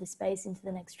men into the space into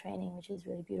the next training, which is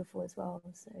really beautiful as well.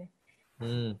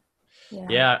 So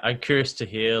yeah, I'm curious to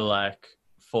hear, like,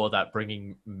 for that,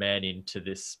 bringing men into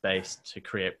this space to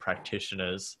create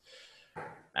practitioners,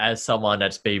 as someone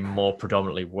that's been more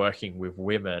predominantly working with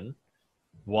women,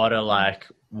 what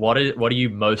are you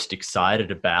most excited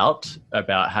about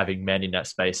having men in that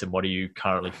space, and what are you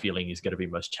currently feeling is going to be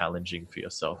most challenging for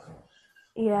yourself?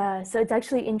 Yeah, so it's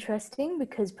actually interesting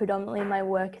because predominantly my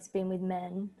work has been with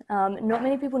men. Not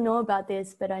many people know about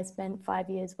this, but I spent 5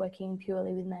 years working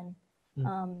purely with men.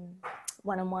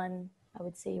 One-on-one, I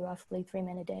would see roughly 3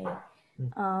 men a day.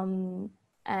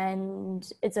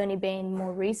 And it's only been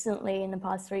more recently, in the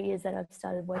past 3 years, that I've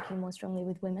started working more strongly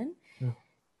with women.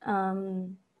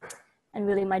 And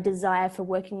really my desire for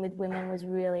working with women was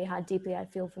really how deeply I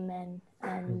feel for men.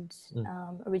 And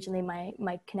originally my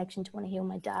connection to want to heal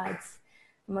my dad's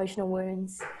emotional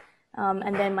wounds.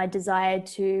 And then my desire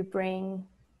to bring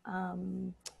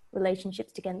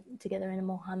relationships together in a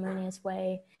more harmonious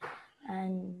way.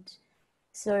 And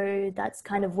so that's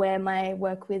kind of where my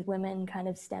work with women kind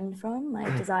of stemmed from, my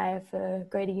desire for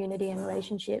greater unity in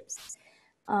relationships.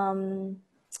 And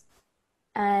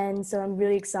so I'm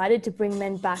really excited to bring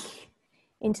men back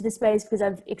into the space, because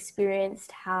I've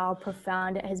experienced how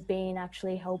profound it has been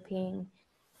actually helping,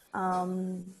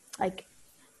 like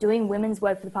doing women's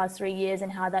work for the past 3 years,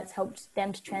 and how that's helped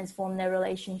them to transform their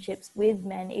relationships with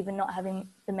men, even not having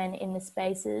the men in the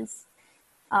spaces.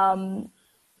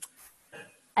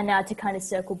 and now to kind of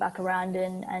circle back around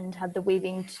and have the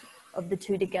weaving of the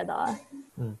two together.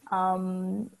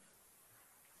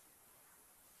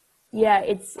 Yeah,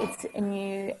 it's a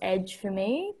new edge for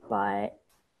me, but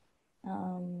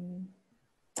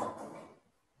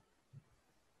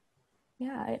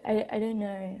yeah, I don't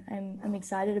know. I'm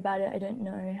excited about it. I don't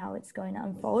know how it's going to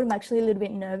unfold. I'm actually a little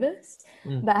bit nervous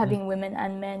about having women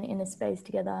and men in a space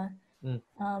together.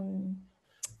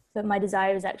 But my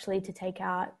desire is actually to take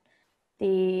out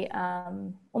the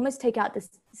almost take out the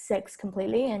sex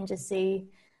completely and just see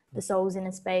the souls in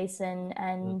a space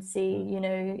and see, you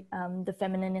know, the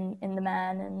feminine in the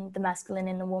man and the masculine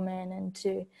in the woman, and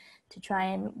to try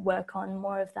and work on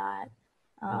more of that,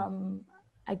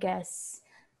 I guess,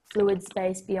 fluid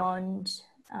space beyond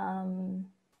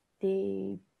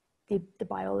the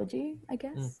biology, I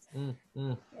guess.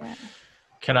 Yeah.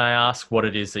 Can I ask what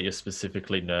it is that you're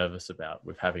specifically nervous about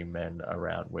with having men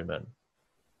around women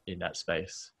in that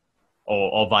space,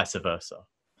 or vice versa?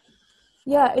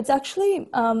 Yeah, it's actually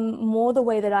more the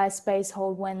way that I space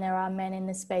hold when there are men in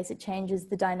the space. It changes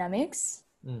the dynamics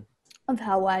of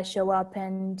how I show up.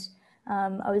 And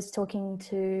I was talking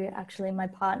to, actually, my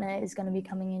partner is going to be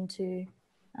coming into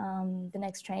the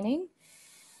next training.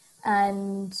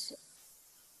 And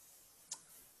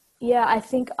yeah, I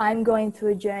think I'm going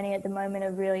through a journey at the moment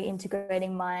of really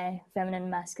integrating my feminine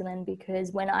and masculine,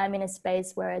 because when I'm in a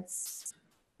space where it's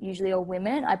usually all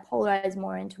women, I polarize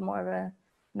more into more of a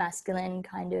masculine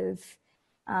kind of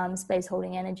space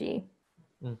holding energy.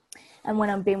 And when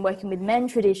I've been working with men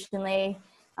traditionally,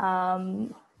 I've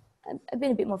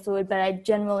been a bit more fluid, but I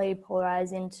generally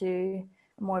polarize into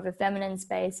more of a feminine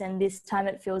space. And this time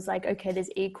it feels like, okay,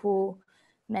 there's equal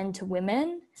men to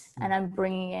women, and I'm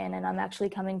bringing in, and I'm actually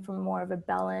coming from more of a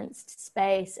balanced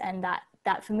space. And that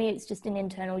for me, it's just an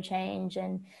internal change.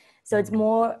 And so it's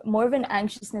more of an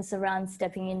anxiousness around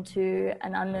stepping into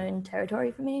an unknown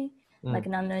territory for me, like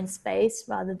an unknown space,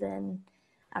 rather than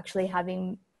actually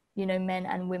having, you know, men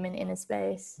and women in a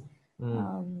space.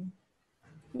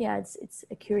 Yeah, it's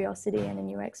a curiosity and a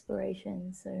new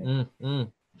exploration. So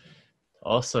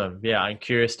Awesome. Yeah, I'm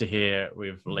curious to hear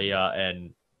with Leah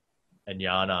and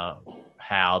Yana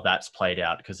how that's played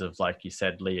out, because of, like you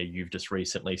said, Leah, you've just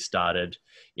recently started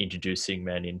introducing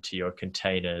men into your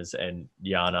containers, and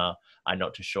Yana, I'm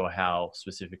not too sure how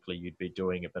specifically you'd be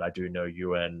doing it, but I do know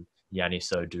you and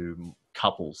Yaniso do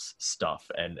couples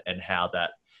stuff, and how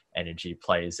that energy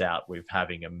plays out with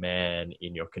having a man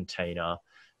in your container,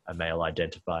 a male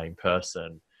identifying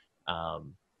person,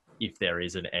 if there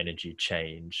is an energy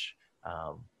change,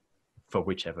 for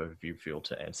whichever of you feel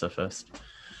to answer first.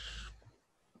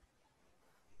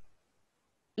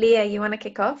 Leah, you want to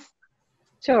kick off?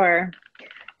 Sure.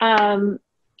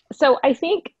 So I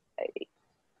think,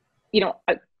 you know,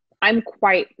 I'm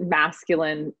quite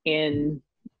masculine in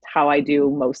how I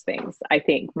do most things. I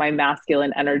think my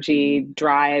masculine energy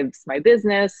drives my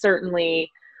business, certainly.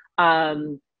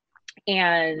 And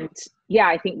yeah,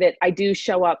 I think that I do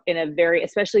show up in a very,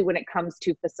 especially when it comes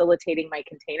to facilitating my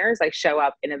containers, I show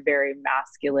up in a very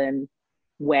masculine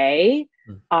way.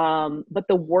 But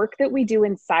the work that we do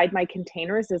inside my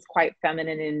containers is quite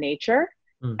feminine in nature.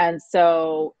 And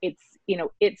so it's, you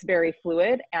know, it's very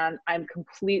fluid, and I'm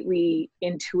completely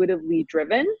intuitively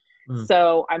driven.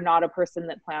 So I'm not a person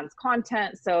that plans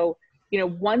content. So, you know,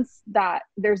 once that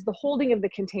there's the holding of the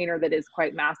container that is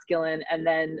quite masculine, and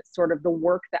then sort of the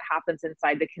work that happens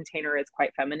inside the container is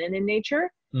quite feminine in nature.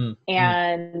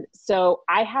 And so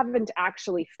I haven't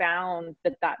actually found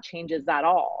that changes at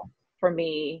all for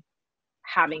me,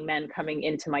 having men coming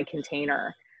into my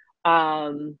container.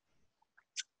 You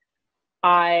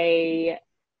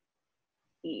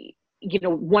know,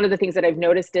 one of the things that I've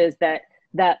noticed is that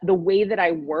the way that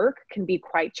I work can be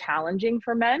quite challenging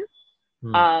for men,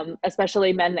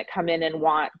 especially men that come in and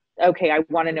want, okay, I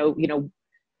want to know, you know,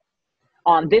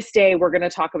 on this day, we're going to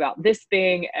talk about this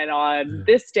thing, and on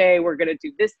this day, we're going to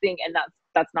do this thing. And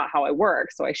that's not how I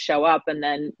work. So I show up, and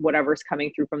then whatever's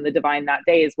coming through from the divine that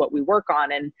day is what we work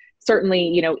on. And certainly,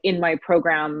 you know, in my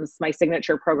programs, my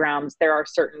signature programs, there are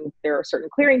certain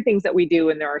clearing things that we do,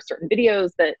 and there are certain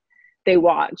videos that they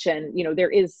watch, and, you know,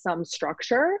 there is some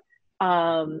structure.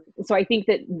 So I think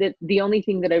that the only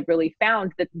thing that I've really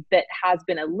found that has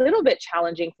been a little bit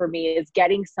challenging for me is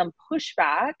getting some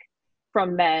pushback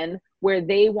from men where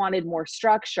they wanted more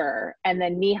structure, and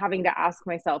then me having to ask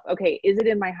myself, okay, is it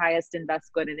in my highest and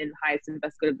best good and in the highest and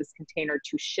best good of this container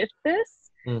to shift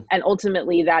this? And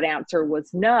ultimately that answer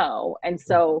was no. And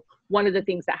so one of the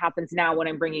things that happens now when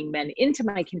I'm bringing men into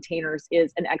my containers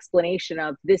is an explanation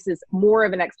of, this is more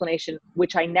of an explanation,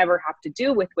 which I never have to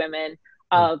do with women,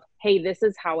 of, hey, this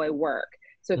is how I work.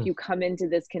 So if you come into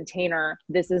this container,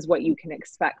 this is what you can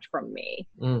expect from me.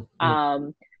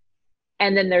 And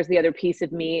then there's the other piece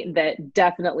of me that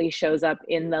definitely shows up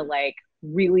in the like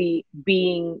really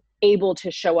being able to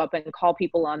show up and call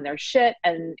people on their shit.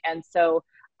 And so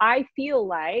I feel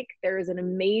like there is an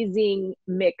amazing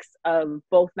mix of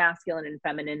both masculine and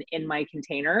feminine in my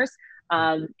containers.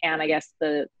 And I guess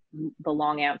the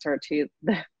long answer to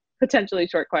the potentially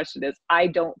short question is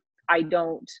I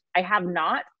have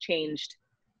not changed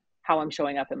how I'm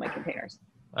showing up in my containers.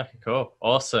 Okay, cool.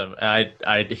 Awesome. I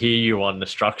hear you on the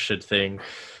structured thing.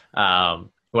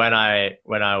 When I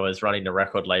was running the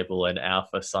record label and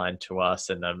Alpha signed to us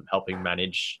and I'm helping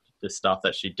manage the stuff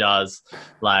that she does,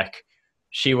 like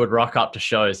she would rock up to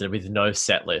shows and with no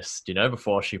set list, you know,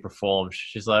 before she performed.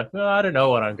 She's like, oh, I don't know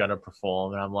what I'm going to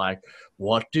perform. And I'm like,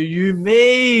 what do you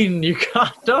mean? You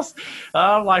can't just,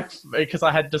 like, because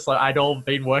I had just like, I'd all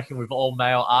been working with all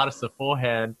male artists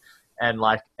beforehand. And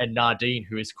Nardine,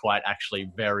 who is quite actually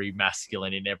very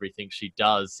masculine in everything she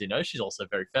does, you know, she's also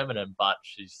very feminine, but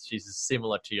she's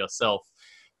similar to yourself,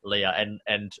 Leah.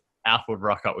 And Alpha would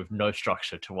rock up with no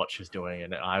structure to what she's doing.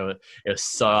 And it was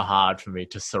so hard for me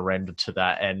to surrender to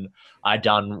that. And I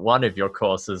done one of your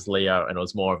courses, Leah, and it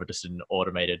was more of just an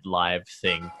automated live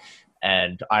thing.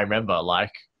 And I remember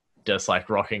just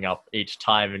rocking up each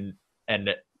time and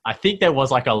I think there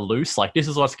was like a loose, like, this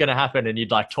is what's going to happen. And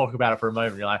you'd like talk about it for a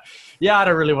moment. You're like, yeah, I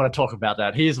don't really want to talk about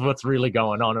that. Here's what's really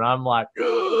going on. And I'm like,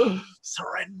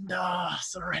 surrender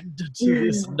to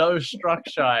this no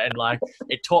structure. And like,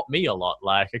 it taught me a lot.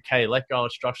 Like, okay, let go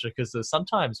of structure. Because there's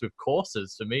sometimes with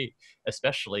courses, for me,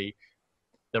 especially,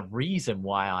 the reason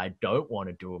why I don't want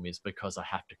to do them is because I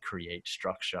have to create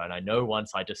structure. And I know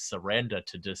once I just surrender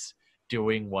to just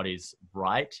doing what is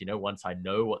right, you know, once I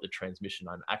know what the transmission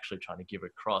I'm actually trying to give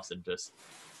across and just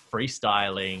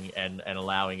freestyling and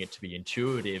allowing it to be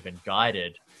intuitive and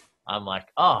guided, I'm like,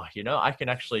 oh, you know, I can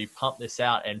actually pump this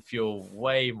out and feel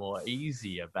way more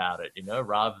easy about it, you know,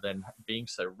 rather than being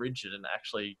so rigid and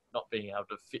actually not being able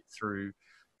to fit through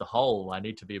the hole. I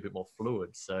need to be a bit more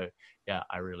fluid. So yeah,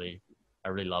 I really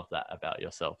love that about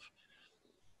yourself.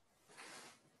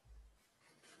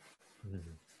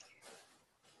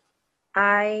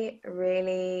 I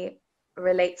really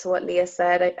relate to what Leah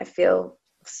said. I feel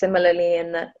similarly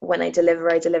in that when I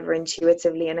deliver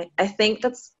intuitively. And I think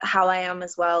that's how I am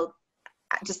as well,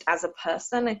 just as a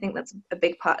person. I think that's a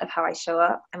big part of how I show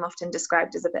up. I'm often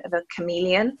described as a bit of a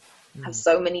chameleon. I have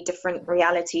so many different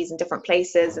realities and different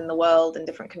places in the world and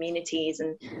different communities.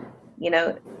 And, you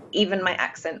know, even my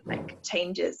accent like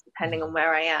changes depending on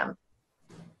where I am.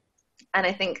 And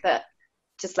I think that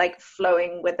just like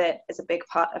flowing with it is a big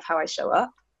part of how I show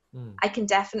up. I can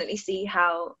definitely see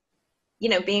how, you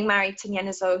know, being married to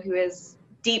Nyenizo, who is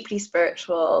deeply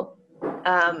spiritual,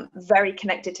 very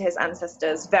connected to his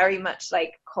ancestors, very much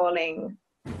like calling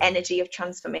energy of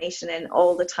transformation in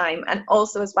all the time, and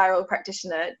also a spiral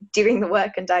practitioner doing the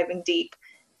work and diving deep,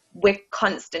 we're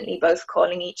constantly both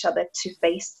calling each other to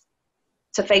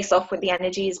face off with the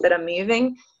energies that are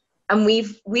moving. And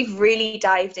we've really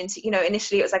dived into, you know,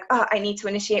 initially it was like, oh, I need to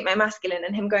initiate my masculine,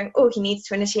 and him going, oh, he needs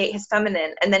to initiate his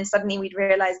feminine. And then suddenly we'd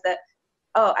realize that,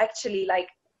 oh, actually, like,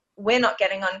 we're not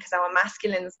getting on because our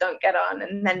masculines don't get on.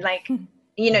 And then like,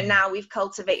 you know, now we've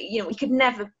cultivated, you know, we could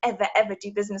never, ever, ever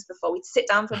do business before. We'd sit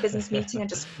down for a business meeting and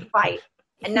just fight.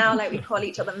 And now like we call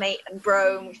each other mate and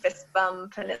bro, and we fist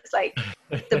bump, and it's like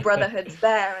the brotherhood's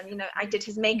there. And, you know, I did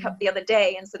his makeup the other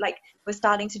day. And so like, we're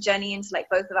starting to journey into like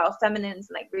both of our feminines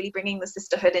and like really bringing the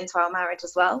sisterhood into our marriage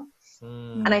as well.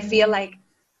 And I feel like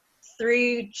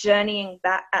through journeying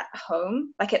that at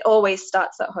home, like it always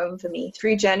starts at home for me,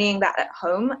 through journeying that at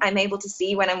home, I'm able to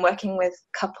see when I'm working with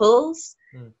couples,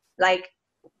 like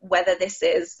whether this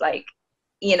is like,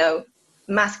 you know,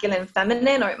 masculine,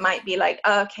 feminine, or it might be like,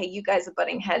 oh, okay, you guys are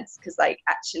butting heads because like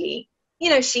actually, you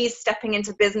know, she's stepping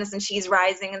into business and she's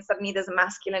rising and suddenly there's a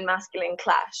masculine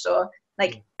clash, or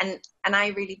like, and I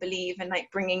really believe in like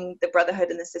bringing the brotherhood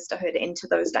and the sisterhood into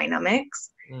those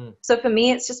dynamics. So for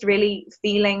me, it's just really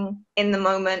feeling in the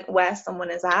moment where someone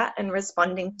is at and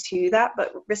responding to that,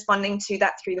 but responding to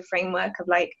that through the framework of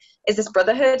like, is this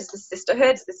brotherhood? Is this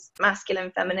sisterhood? Is this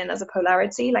masculine, feminine as a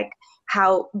polarity? Like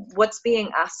what's being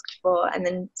asked for, and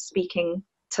then speaking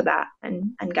to that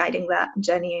and guiding that and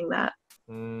journeying that.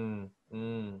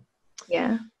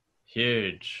 Yeah.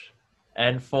 Huge.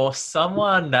 And for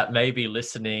someone that may be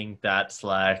listening that's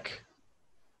like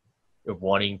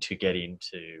wanting to get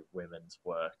into women's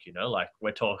work, you know, like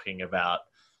we're talking about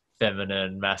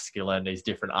feminine, masculine, these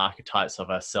different archetypes of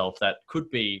ourselves that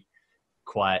could be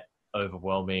quite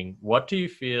overwhelming. What do you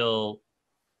feel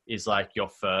is like your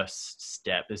first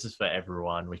step? This is for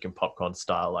everyone. We can popcorn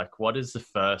style. Like, what is the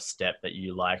first step that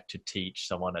you like to teach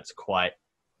someone that's quite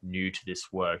new to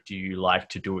this work? Do you like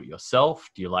to do it yourself?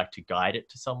 Do you like to guide it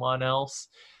to someone else?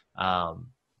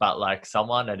 But like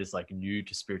someone that is like new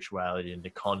to spirituality and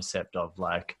the concept of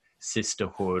like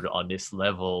sisterhood on this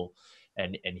level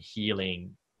and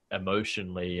healing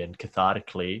emotionally and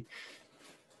cathartically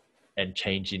and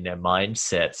changing their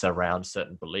mindsets around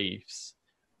certain beliefs,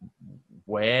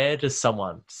 where does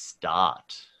someone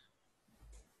start?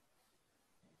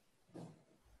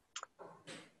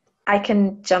 I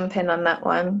can jump in on that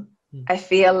one. I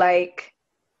feel like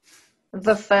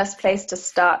the first place to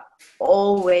start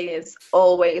always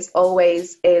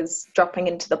is dropping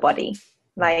into the body.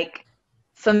 Like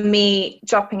for me,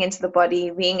 dropping into the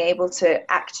body, being able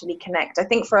to actually connect. I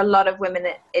think for a lot of women,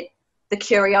 the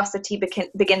curiosity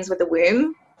begins with the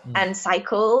womb and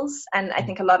cycles. And I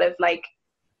think a lot of like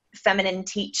feminine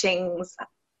teachings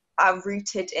are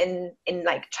rooted in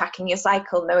like tracking your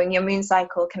cycle, knowing your moon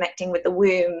cycle, connecting with the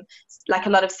womb. Like a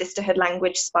lot of sisterhood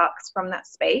language sparks from that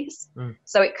space.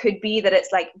 So it could be that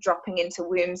it's like dropping into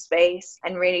womb space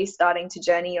and really starting to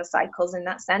journey your cycles in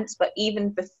that sense. But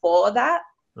even before that,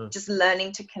 just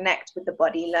learning to connect with the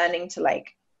body, learning to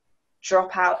like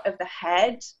drop out of the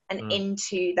head and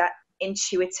into that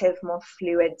intuitive, more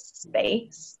fluid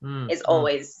space is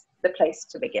always the place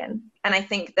to begin. And I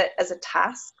think that as a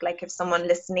task, like if someone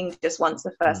listening just wants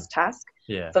the first task,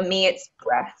 for me it's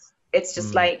breath. It's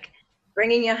just like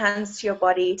bringing your hands to your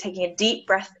body, taking a deep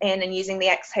breath in and using the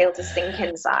exhale to sink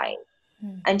inside,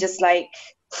 and just like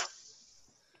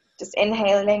just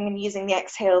inhaling and using the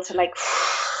exhale to like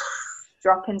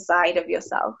drop inside of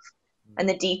yourself. And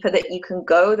the deeper that you can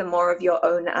go, the more of your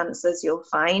own answers you'll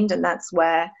find. And that's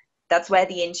where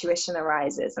the intuition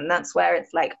arises. And that's where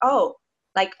it's like, oh,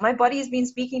 like my body has been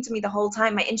speaking to me the whole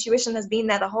time. My intuition has been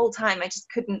there the whole time. I just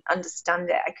couldn't understand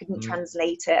it. I couldn't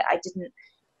translate it. I didn't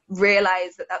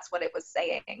realize that that's what it was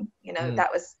saying. You know,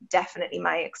 that was definitely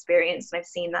my experience. And I've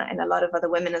seen that in a lot of other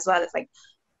women as well. It's like,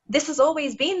 this has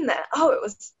always been there. Oh,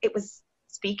 it was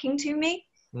speaking to me.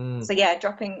 So yeah,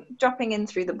 dropping in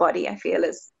through the body, I feel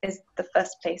is the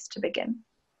first place to begin.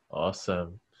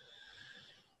 Awesome.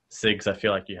 Sigs, I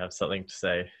feel like you have something to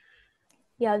say.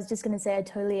 Yeah, I was just going to say I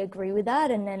totally agree with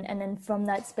that, and then from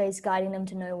that space, guiding them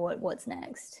to know what's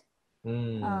next.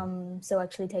 So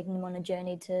actually taking them on a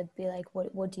journey to be like,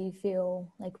 what do you feel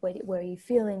like? Where are you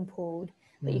feeling pulled?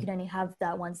 But you can only have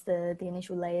that once the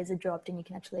initial layers are dropped, and you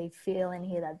can actually feel and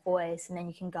hear that voice, and then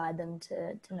you can guide them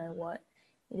to know what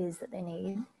it is that they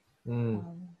need.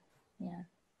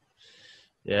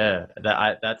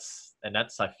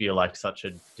 That's I feel like such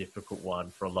a difficult one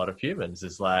for a lot of humans,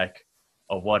 is like,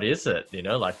 oh, what is it, you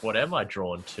know, like what am I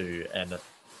drawn to? And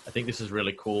I think this is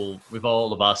really cool with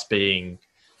all of us being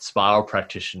spiral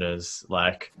practitioners,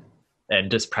 like, and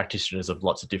just practitioners of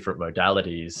lots of different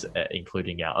modalities,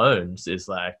 including our own, is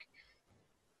like,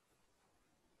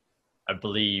 I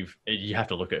believe you have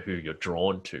to look at who you're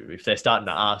drawn to. If they're starting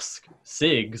to ask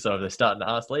Sigs, or if they're starting to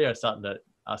ask Leah, starting to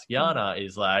ask Yana,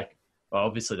 is like, well,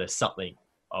 obviously there's something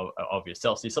of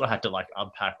yourself. So you sort of have to like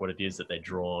unpack what it is that they're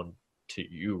drawn to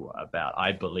you about,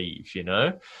 I believe, you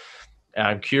know. And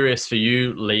I'm curious for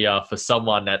you, Leah, for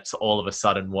someone that's all of a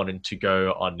sudden wanting to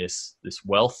go on this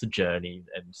wealth journey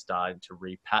and starting to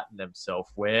repattern themselves,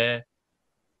 where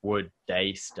would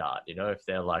they start? You know, if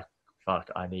they're like, fuck,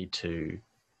 I need to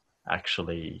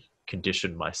actually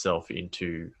condition myself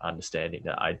into understanding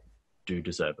that I do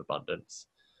deserve abundance.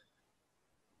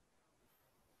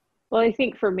 Well, I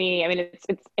think for me, I mean,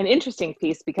 it's an interesting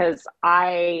piece, because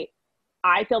I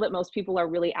feel that most people are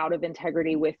really out of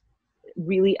integrity with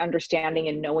really understanding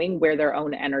and knowing where their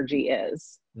own energy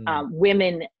is.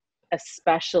 Women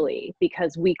especially,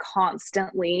 because we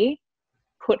constantly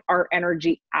put our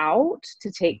energy out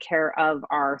to take care of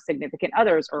our significant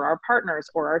others or our partners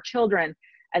or our children.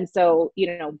 And so,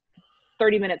 you know,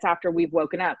 30 minutes after we've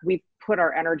woken up, we've put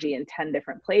our energy in 10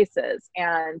 different places.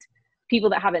 And people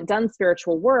that haven't done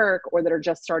spiritual work or that are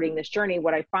just starting this journey,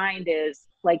 what I find is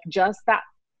like just that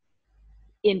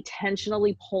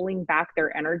intentionally pulling back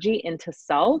their energy into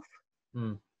self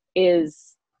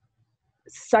is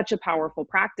such a powerful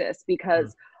practice,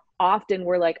 because often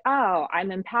we're like, oh,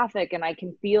 I'm empathic and I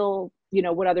can feel, you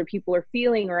know, what other people are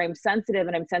feeling, or I'm sensitive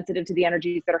and I'm sensitive to the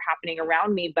energies that are happening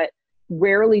around me. But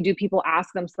rarely do people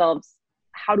ask themselves,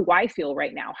 how do I feel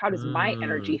right now? How does my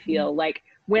energy feel? Like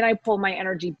when I pull my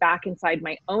energy back inside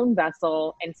my own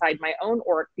vessel, inside my own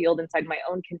auric field, inside my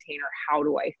own container, how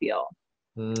do I feel?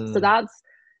 So that's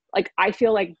like, I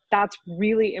feel like that's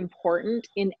really important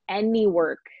in any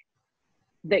work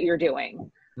that you're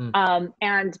doing.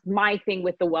 And my thing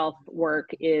with the wealth work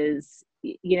is,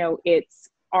 it's,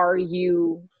 are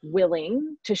you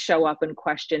willing to show up and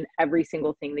question every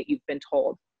single thing that you've been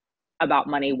told about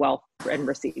money, wealth, and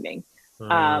receiving?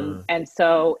 And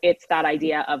so it's that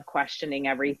idea of questioning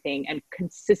everything and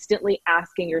consistently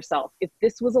asking yourself, if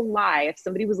this was a lie, if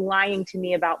somebody was lying to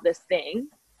me about this thing,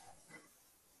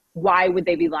 why would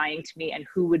they be lying to me, and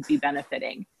who would be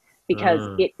benefiting? Because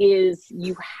it is,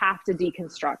 you have to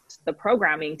deconstruct the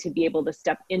programming to be able to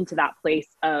step into that place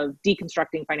of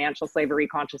deconstructing financial slavery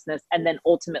consciousness, and then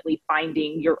ultimately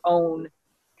finding your own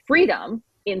freedom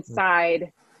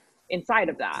inside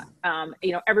of that.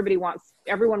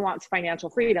 Everyone wants financial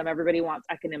freedom. Everybody wants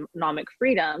economic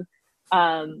freedom.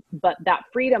 But that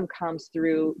freedom comes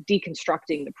through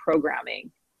deconstructing the programming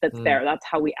that's there. That's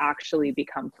how we actually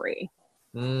become free.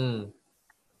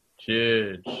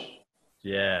 Huge.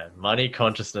 Yeah. Money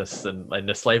consciousness and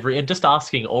the slavery, and just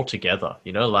asking altogether,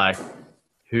 like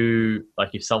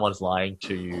if someone's lying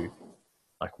to you,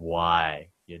 like why,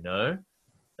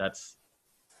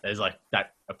 there's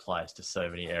that applies to so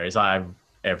many areas. I'm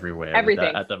everywhere with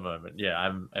that at the moment. Yeah,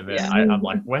 I'm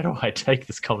like, where do I take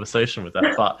this conversation with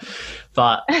that?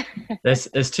 But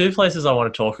there's two places I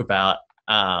want to talk about.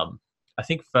 I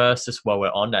think first, just while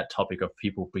we're on that topic of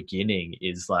people beginning,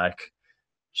 is like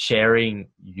sharing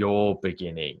your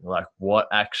beginning. Like what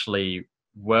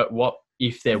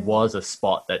if there was a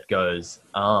spot that goes,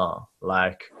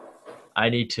 like I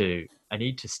need to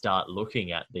start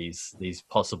looking at these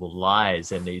possible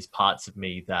lies and these parts of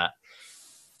me that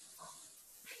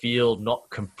feel not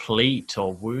complete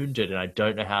or wounded, and I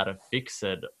don't know how to fix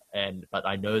it. But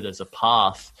I know there's a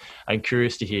path. I'm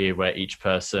curious to hear where each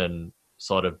person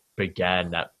sort of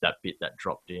began that bit that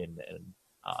dropped in. And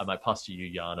I might pass to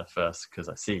you, Yana, first, because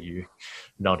I see you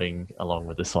nodding along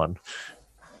with this one.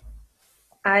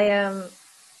 I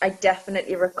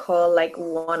definitely recall like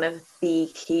one of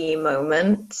the key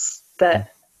moments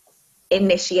that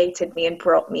initiated me and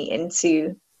brought me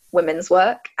into women's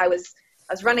work. I was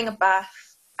running a bath.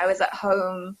 I was at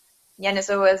home.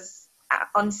 Yennezo was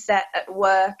on set at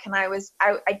work, and I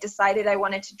decided I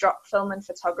wanted to drop film and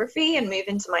photography and move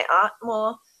into my art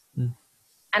more.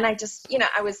 And I just,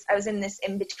 I was in this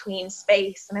in-between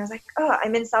space, and I was like, oh,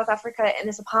 I'm in South Africa in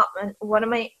this apartment.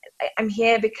 I'm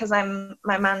here because I'm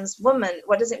my man's woman.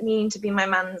 What does it mean to be my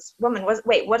man's woman? What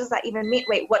does that even mean?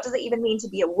 What does it even mean to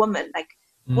be a woman? Like,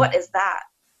 what is that?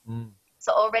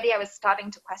 So already I was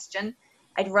starting to question.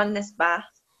 I'd run this bath,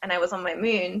 and I was on my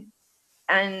moon,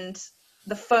 and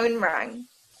the phone rang,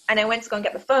 and I went to go and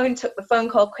get the phone, took the phone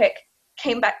call quick,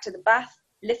 came back to the bath,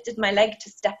 lifted my leg to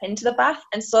step into the bath,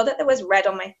 and saw that there was red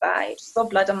on my thigh. Just saw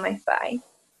blood on my thigh.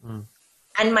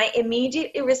 And my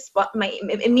immediate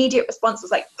response was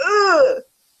like, ugh!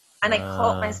 And I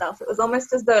caught myself. It was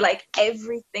almost as though like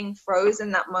everything froze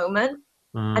in that moment,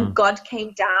 and God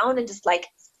came down and just like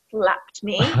slapped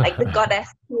me, like the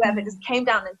goddess, whoever, just came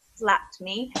down and slapped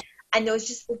me. And there was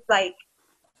just this like,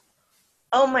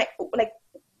 oh my, like,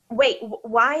 wait,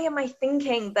 why am I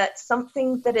thinking that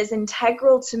something that is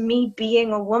integral to me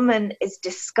being a woman is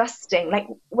disgusting? Like,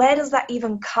 where does that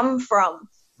even come from?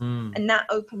 And that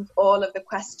opened all of the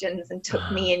questions and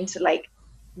took me into like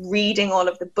reading all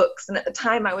of the books. And at the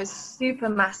time I was super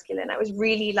masculine. I was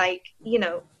really like,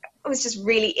 I was just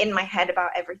really in my head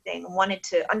about everything and wanted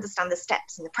to understand the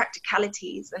steps and the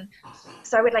practicalities. And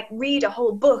so I would like read a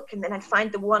whole book, and then I'd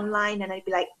find the one line and I'd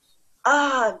be like,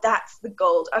 that's the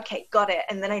gold. Okay, got it.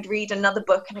 And then I'd read another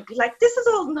book and I'd be like, this is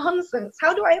all nonsense.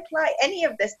 How do I apply any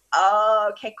of this? Oh,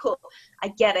 okay, cool. I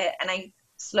get it. And I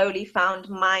slowly found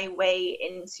my way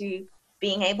into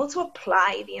being able to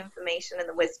apply the information and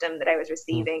the wisdom that I was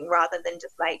receiving, rather than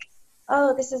just like,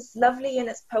 oh, this is lovely and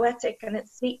it's poetic and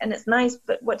it's sweet and it's nice,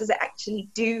 but what does it actually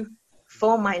do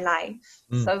for my life?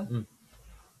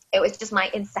 It was just my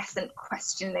incessant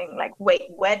questioning, like, wait,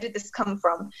 where did this come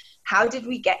from? How did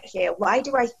we get here? Why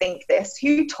do I think this?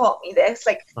 Who taught me this?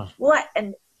 Like, what?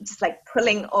 And just like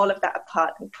pulling all of that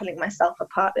apart and pulling myself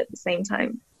apart at the same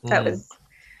time. That was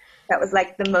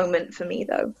like the moment for me,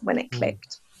 though, when it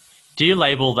clicked. Do you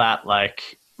label that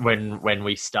like when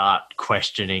we start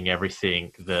questioning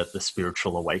everything, the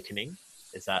spiritual awakening?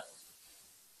 Is that,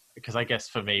 because I guess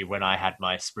for me, when I had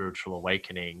my spiritual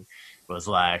awakening, it was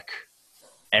like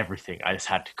everything. I just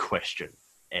had to question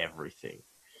everything.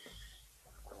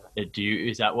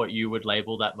 Is that what you would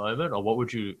label that moment? Or what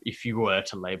would you, if you were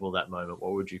to label that moment,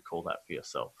 what would you call that for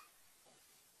yourself?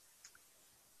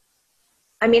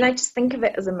 I mean, I just think of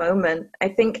it as a moment. I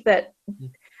think that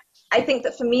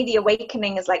for me, the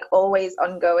awakening is like always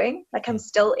ongoing. Like I'm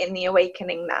still in the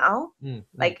awakening now.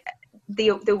 Like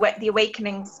the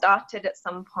awakening started at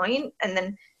some point, and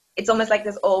then it's almost like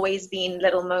there's always been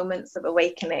little moments of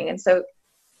awakening. And so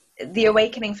the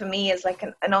awakening for me is like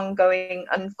an ongoing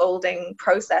unfolding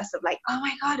process of like, oh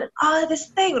my God, and this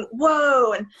thing,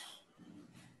 whoa, and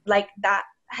like that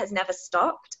has never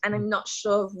stopped, and I'm not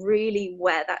sure really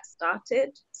where that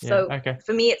started. So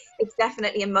for me, it's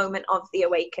definitely a moment of the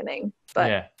awakening,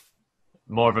 but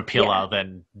more of a pillar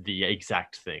than the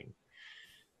exact thing.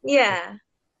 Yeah.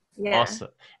 Awesome.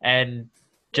 And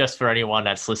just for anyone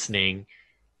that's listening,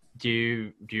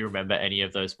 do you remember any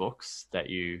of those books that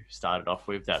you started off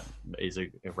with that is a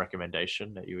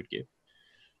recommendation that you would give?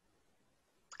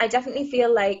 I definitely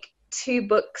feel like two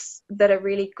books that are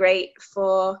really great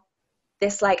for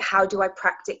this, like, how do I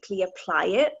practically apply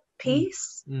it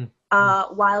piece,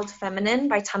 Wild Feminine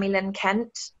by Tammy Lynn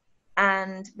Kent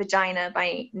and Vagina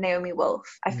by Naomi Wolf.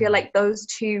 I feel like those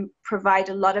two provide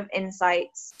a lot of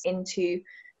insights into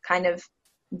kind of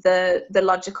the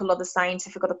logical or the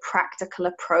scientific or the practical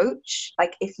approach.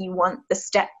 Like if you want the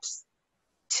steps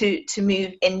to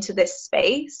move into this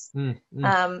space,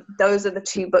 those are the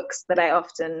two books that I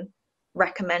often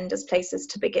recommend as places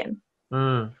to begin.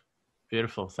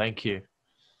 Beautiful. Thank you.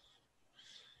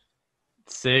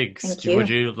 Sigs, would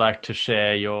you like to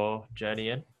share your journey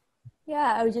in?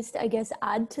 Yeah, I would just, I guess,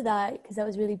 add to that, because that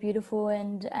was really beautiful,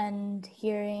 and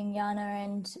hearing Yana,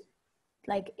 and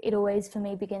like it always for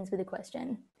me begins with a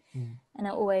question, and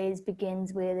it always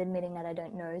begins with admitting that I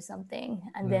don't know something,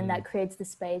 and then that creates the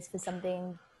space for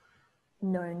something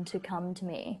known to come to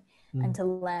me and to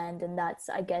land. And that's,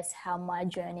 I guess, how my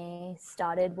journey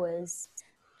started, was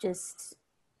just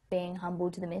being humble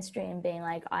to the mystery and being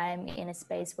like, I'm in a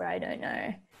space where I don't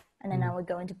know. And then I would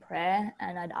go into prayer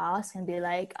and I'd ask and be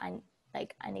like, I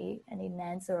need an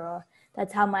answer. Or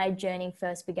that's how my journey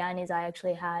first began, is I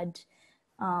actually had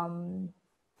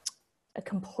a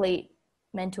complete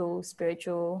mental,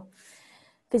 spiritual,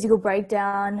 physical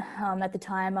breakdown. At the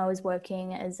time I was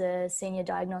working as a senior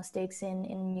diagnostics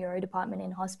in neuro department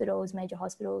in hospitals, major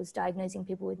hospitals, diagnosing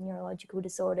people with neurological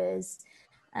disorders.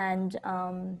 And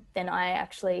then I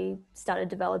actually started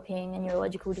developing a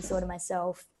neurological disorder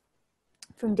myself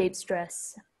from deep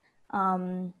stress.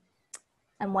 And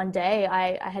one day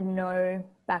I had no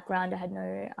background, I had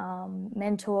no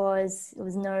mentors. There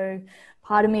was no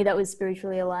part of me that was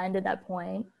spiritually aligned at that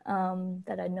point,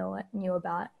 that I knew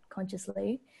about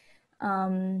consciously.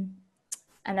 And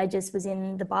I just was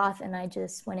in the bath and I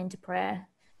just went into prayer,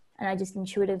 and I just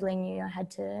intuitively knew I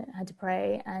had to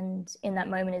pray. And in that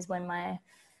moment is when my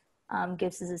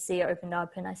gifts as a seer opened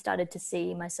up, and I started to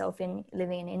see myself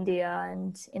living in India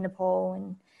and in Nepal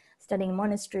and studying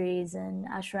monasteries and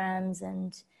ashrams.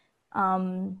 And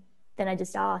then I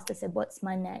just asked, I said, what's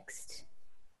my next?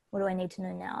 What do I need to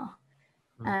know now?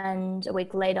 And a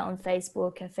week later on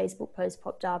Facebook, a Facebook post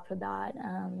popped up about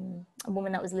a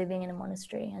woman that was living in a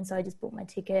monastery. And so I just booked my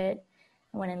ticket.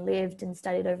 I went and lived and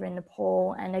studied over in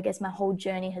Nepal. And I guess my whole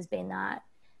journey has been that.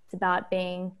 It's about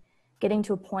getting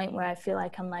to a point where I feel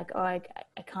like I'm like, oh, I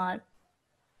can't,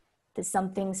 there's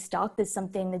something stuck. There's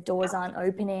something, the doors aren't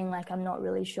opening. Like I'm not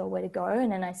really sure where to go.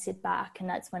 And then I sit back, and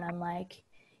that's when I'm like,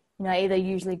 you know, I either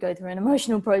usually go through an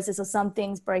emotional process or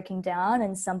something's breaking down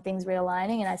and something's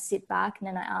realigning, and I sit back and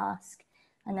then I ask,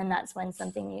 and then that's when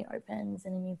something new opens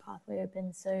and a new pathway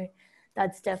opens. So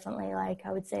that's definitely, like,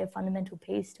 I would say a fundamental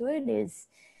piece to it is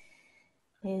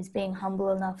being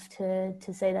humble enough to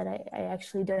say that I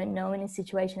actually don't know in a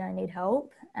situation, I need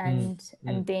help, and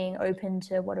being open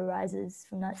to what arises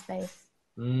from that space.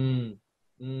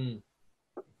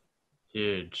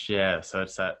 Huge. Yeah. So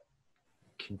it's that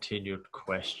continued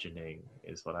questioning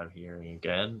is what I'm hearing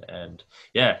again. And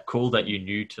yeah, cool that you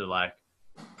knew to like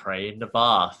pray in the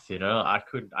bath. You know,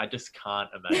 I just can't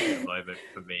imagine a moment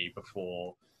for me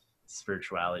before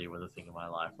spirituality was a thing in my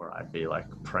life where I'd be like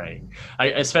praying,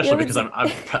 especially because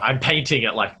I'm painting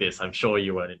it like this. I'm sure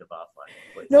you weren't in the bath like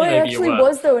this. No, it actually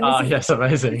was though. Yes,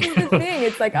 amazing. This is the thing.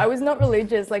 It's like I was not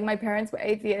religious. Like my parents were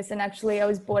atheists, and actually I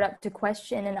was brought up to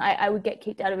question, and I would get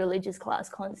kicked out of religious class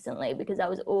constantly because I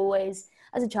was always,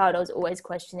 as a child, I was always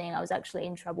questioning. I was actually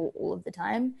in trouble all of the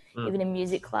time. Even in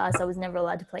music class, I was never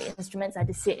allowed to play instruments. I had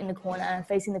to sit in the corner,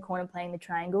 facing the corner, playing the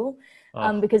triangle,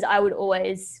 because I would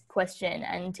always question,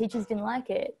 and teachers didn't like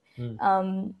it.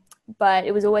 But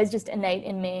it was always just innate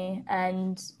in me.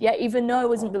 And yeah, even though I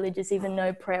wasn't religious, even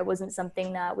though prayer wasn't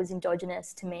something that was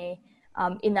endogenous to me,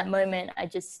 in that moment,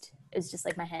 it was just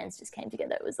like my hands just came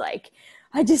together. It was like,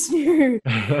 I just knew I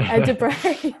had to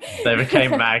pray. They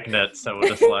became magnets. So we're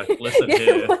just like, listen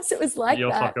here. It was like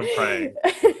you're that. fucking praying.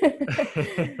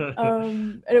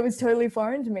 And it was totally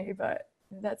foreign to me, but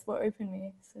that's what opened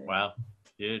me. So, wow.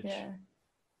 Huge. Yeah.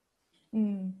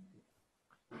 Mm.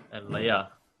 And Leah.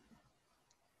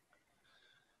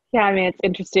 Yeah, I mean, it's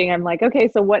interesting. I'm like, okay,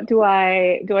 so what do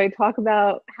I talk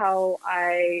about how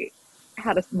I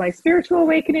had my spiritual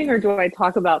awakening, or do I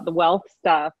talk about the wealth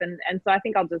stuff? And so I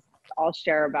think I'll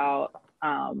share about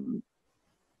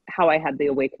how I had the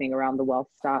awakening around the wealth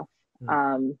stuff.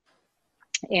 And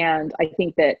I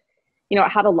think that, you know, it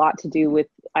had a lot to do with,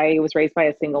 I was raised by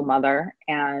a single mother,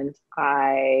 and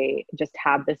I just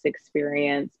had this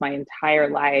experience my entire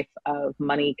life of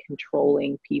money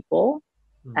controlling people,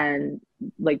 and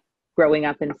like growing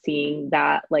up and seeing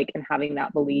that, like, and having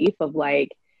that belief of like,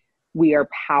 we are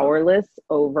powerless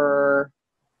over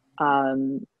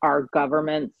our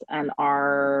governments and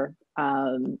our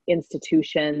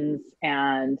institutions,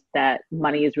 and that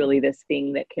money is really this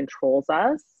thing that controls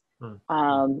us.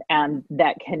 And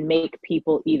that can make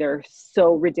people either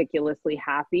so ridiculously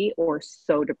happy or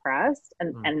so depressed.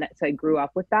 And so I grew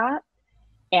up with that.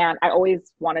 And I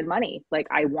always wanted money. Like,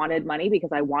 I wanted money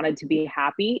because I wanted to be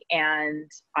happy.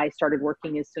 And I started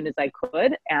working as soon as I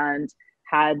could, and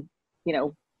had, you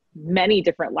know, many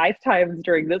different lifetimes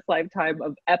during this lifetime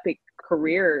of epic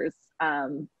careers.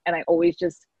 And I always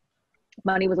just,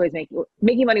 money was always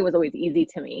making money was always easy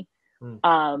to me.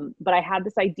 But I had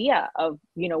this idea of,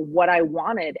 you know, what I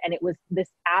wanted. And it was this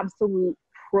absolute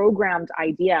programmed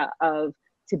idea of,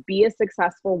 to be a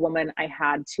successful woman, I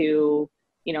had to,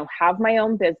 you know, have my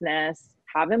own business,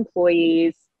 have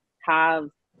employees, have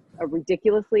a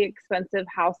ridiculously expensive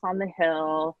house on the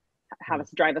hill, have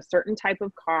us drive a certain type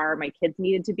of car. My kids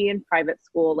needed to be in private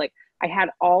school. Like, I had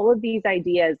all of these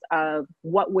ideas of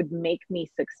what would make me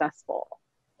successful.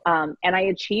 And I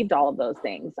achieved all of those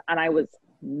things, and I was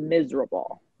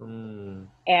miserable.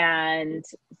 And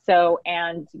so,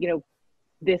 and, you know,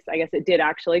 this, I guess it did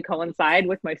actually coincide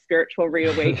with my spiritual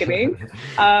reawakening.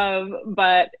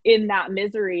 But in that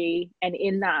misery and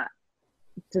in that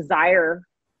desire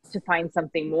to find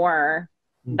something more,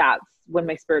 that's when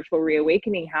my spiritual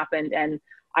reawakening happened. And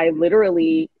I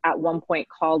literally at one point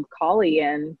called Kali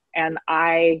in, and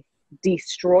I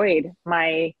destroyed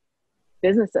my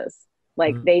businesses.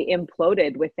 Like, they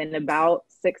imploded within about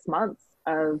 6 months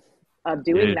of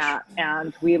doing that.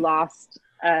 And we lost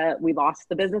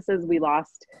the businesses. We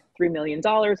lost $3 million.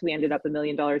 We ended up $1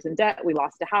 million in debt. We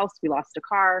lost a house. We lost a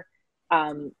car.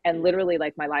 And literally,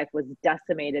 like, my life was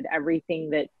decimated. Everything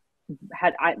that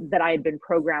I had been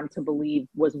programmed to believe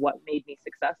was what made me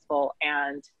successful.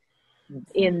 And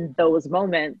in those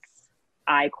moments,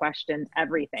 I questioned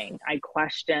everything. I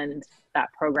questioned that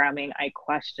programming. I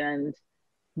questioned,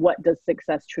 what does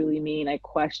success truly mean? I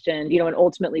questioned, you know, and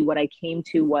ultimately what I came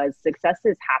to was, success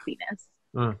is happiness.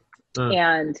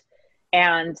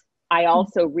 And I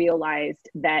also realized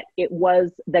that it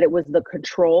was the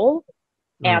control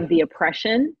and the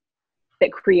oppression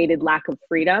that created lack of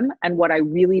freedom. And what I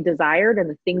really desired, and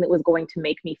the thing that was going to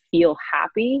make me feel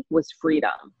happy, was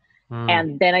freedom.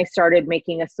 And then I started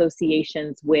making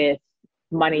associations with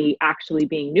money actually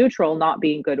being neutral, not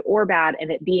being good or bad, and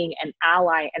it being an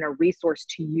ally and a resource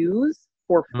to use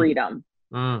for freedom.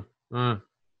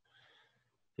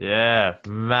 Yeah,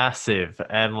 massive.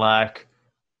 And like,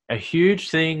 a huge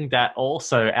thing that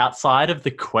also, outside of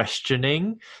the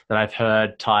questioning, that I've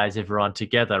heard ties everyone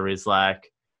together is like,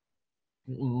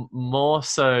 more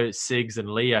so Sigs and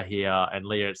Leah here, and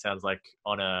Leah, it sounds like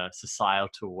on a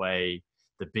societal way,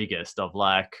 the biggest of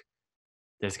like,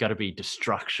 there's got to be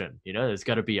destruction, you know, there's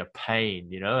got to be a pain,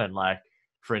 you know, and like,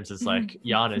 for instance, like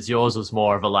Yana's, yours was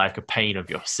more of a like a pain of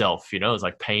yourself, you know, it's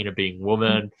like pain of being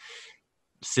woman.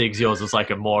 Sigs, yours was like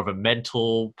a more of a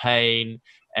mental pain,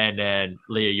 and then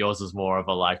Leah, yours is more of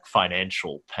a like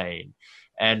financial pain.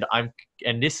 And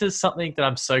this is something that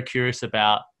I'm so curious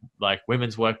about, like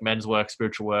women's work, men's work,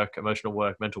 spiritual work, emotional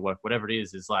work, mental work, whatever it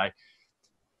is like,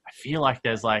 I feel like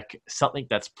there's like something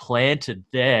that's planted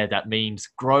there that means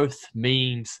growth,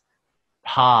 means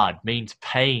hard, means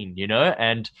pain, you know?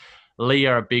 And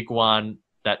Leah, a big one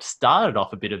that started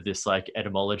off a bit of this like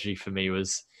etymology for me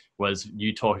was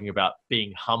you talking about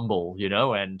being humble, you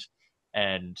know, and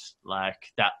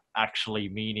like that actually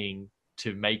meaning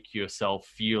to make yourself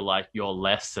feel like you're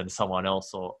less than someone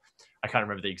else, or I can't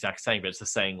remember the exact saying, but it's the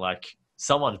saying like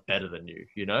someone's better than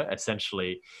you know,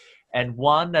 essentially. And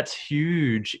one that's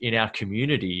huge in our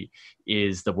community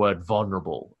is the word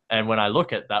vulnerable. And when I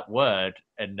look at that word,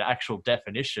 and the actual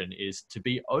definition is to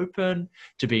be open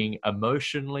to being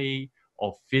emotionally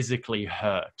or physically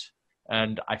hurt.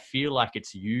 And I feel like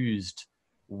it's used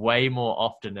way more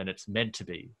often than it's meant to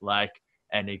be. Like,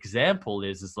 an example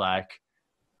is like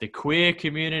the queer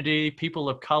community, people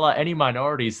of color, any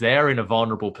minorities, they're in a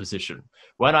vulnerable position.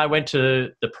 When I went to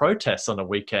the protests on the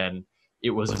weekend, it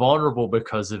was vulnerable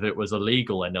because of it was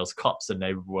illegal and there was cops and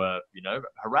they were, you know,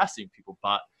 harassing people.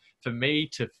 But for me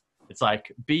to, it's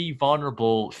like, be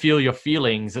vulnerable, feel your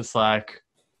feelings. It's like,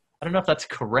 I don't know if that's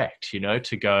correct, you know,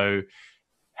 to go,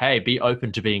 hey, be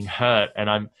open to being hurt. And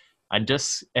I'm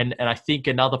just, and I think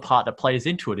another part that plays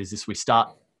into it is this, we start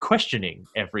questioning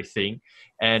everything.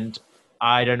 And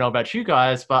I don't know about you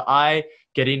guys, but I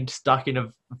get stuck in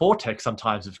a vortex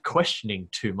sometimes of questioning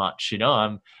too much. You know,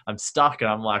 I'm stuck and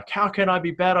I'm like, how can I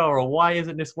be better? Or why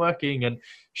isn't this working? And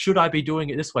should I be doing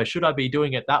it this way? Should I be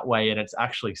doing it that way? And it's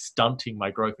actually stunting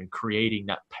my growth and creating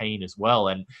that pain as well.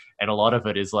 And a lot of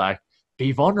it is like,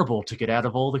 be vulnerable to get out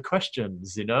of all the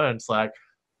questions, you know? And it's like,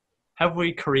 have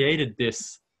we created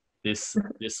this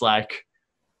like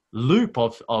loop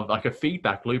of like a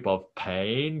feedback loop of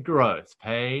pain, growth,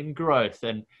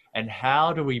 and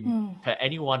how do we, for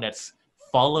anyone that's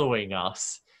following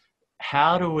us,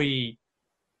 how do we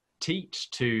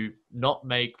teach to not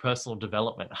make personal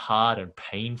development hard and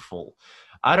painful?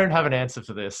 I don't have an answer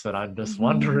for this, but I'm just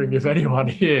wondering if anyone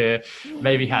here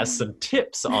maybe has some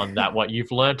tips on that, what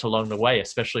you've learned along the way,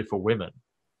 especially for women.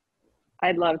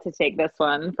 I'd love to take this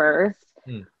one first.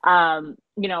 You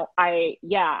know,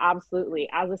 absolutely.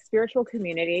 As a spiritual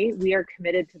community, we are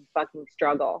committed to fucking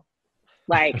struggle.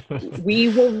 Like, we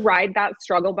will ride that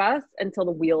struggle bus until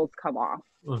the wheels come off.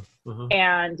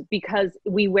 And because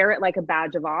we wear it like a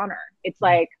badge of honor, it's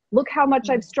like, look how much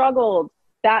I've struggled.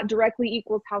 That directly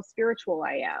equals how spiritual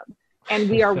I am. And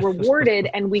we are rewarded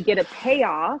and we get a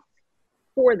payoff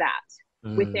for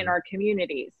that within our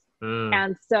communities.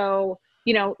 And so,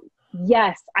 you know,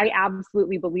 yes, I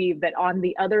absolutely believe that on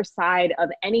the other side of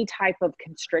any type of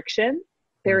constriction,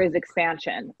 there is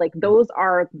expansion. Like, those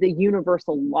are the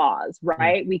universal laws,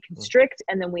 right? We constrict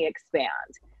and then we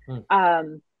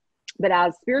expand. But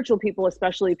as spiritual people,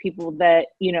 especially people that,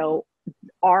 you know,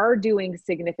 are doing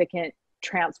significant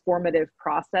transformative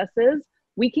processes,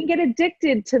 we can get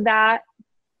addicted to that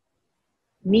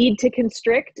need to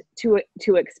constrict to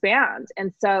expand.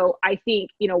 And so I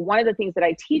think, you know, one of the things that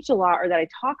I teach a lot, or that I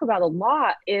talk about a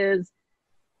lot, is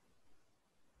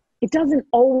it doesn't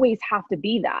always have to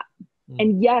be that.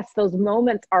 And yes, those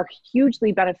moments are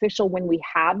hugely beneficial when we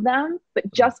have them, but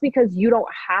just because you don't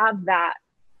have that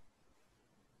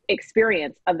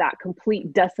experience of that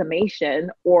complete decimation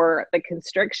or the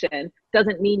constriction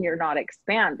doesn't mean you're not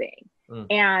expanding.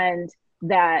 And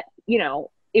that, you know,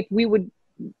 if we would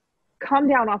come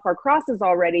down off our crosses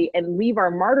already and leave our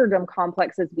martyrdom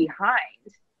complexes behind,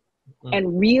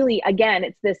 and really, again,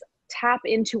 it's this tap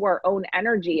into our own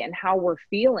energy and how we're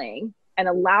feeling, and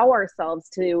allow ourselves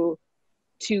to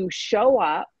show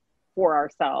up for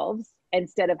ourselves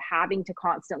instead of having to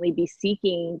constantly be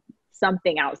seeking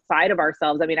something outside of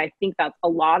ourselves. I mean, I think that's a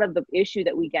lot of the issue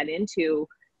that we get into.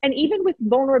 And even with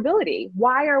vulnerability,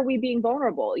 why are we being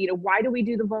vulnerable? You know, why do we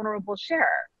do the vulnerable share?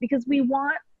 Because we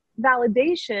want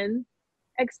validation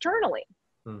externally,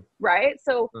 right?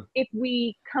 So if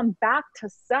we come back to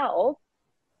self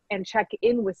and check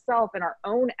in with self and our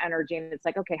own energy, and it's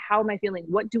like, okay, how am I feeling?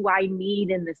 What do I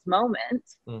need in this moment?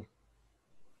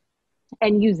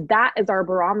 And use that as our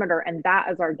barometer and that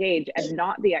as our gauge, and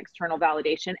not the external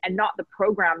validation, and not the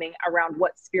programming around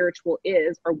what spiritual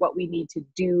is or what we need to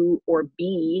do or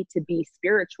be to be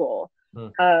spiritual.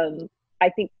 I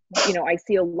think, you know, I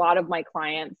see a lot of my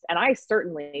clients, and I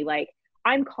certainly, like,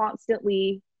 I'm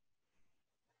constantly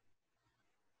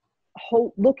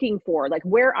looking for, like,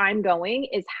 where I'm going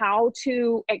is how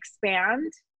to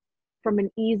expand from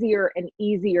an easier and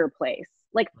easier place.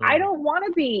 Like, I don't want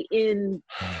to be in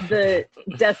the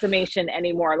decimation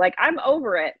anymore. Like, I'm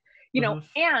over it, you know,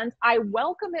 and I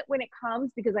welcome it when it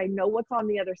comes, because I know what's on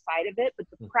the other side of it. But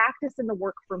the practice and the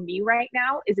work for me right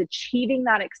now is achieving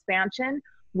that expansion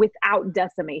without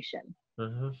decimation.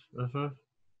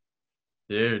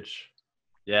 Huge.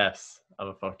 Yes. I'm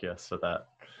a fuck yes for that.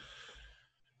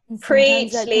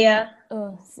 Preach, Leah.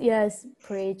 Yes,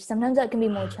 preach. Sometimes that can be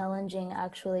more challenging,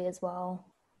 actually, as well.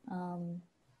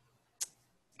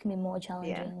 Can be more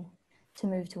challenging to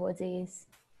move towards ease.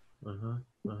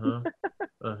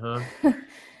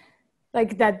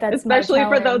 Like that's especially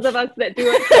for those of us that do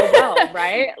it so well,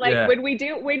 right? Like when we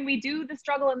do the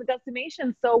struggle and the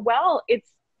decimation so well,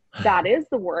 that is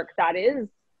the work. That is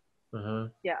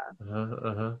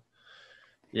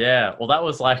Yeah, well, that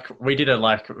was like, me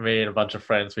and a bunch of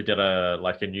friends, we did a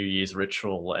New Year's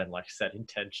ritual, and like set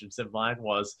intentions. And mine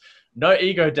was no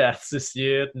ego deaths this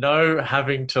year, no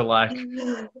having to like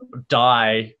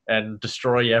die and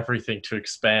destroy everything to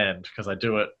expand, because I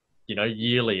do it, you know,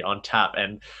 yearly on tap,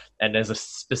 and there's a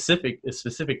specific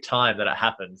time that it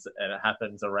happens, and it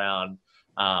happens around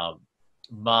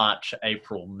March,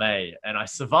 April, May, and I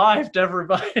survived,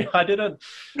 everybody. I didn't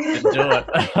do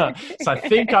it. So I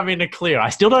think I'm in the clear. I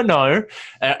still don't know.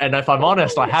 And if I'm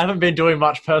honest, I haven't been doing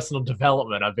much personal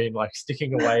development. I've been like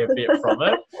sticking away a bit from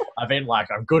it. I've been like,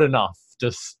 I'm good enough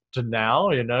just to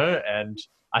now, you know, and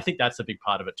I think that's a big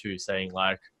part of it too, saying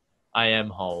like, I am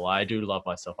whole. I do love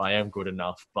myself. I am good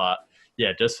enough. But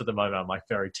yeah, just for the moment, I'm like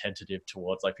very tentative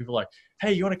towards like people are like,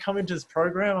 hey, you want to come into this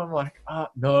program? I'm like,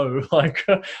 no, like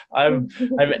I'm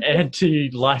anti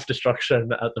life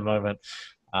destruction at the moment.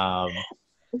 And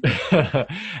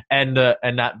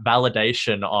that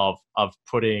validation of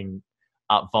putting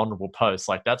up vulnerable posts,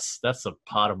 like that's a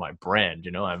part of my brand,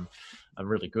 you know. I'm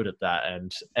really good at that,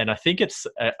 and I think it's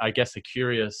I guess a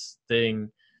curious thing.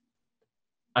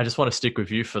 I just want to stick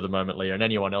with you for the moment, Leah, and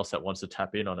anyone else that wants to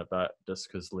tap in on it, but just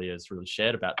because Leah's really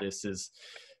shared about this is,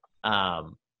 I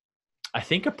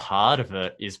think a part of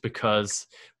it is because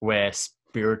we're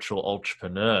spiritual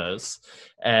entrepreneurs,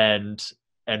 and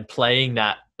playing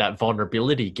that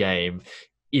vulnerability game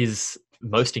is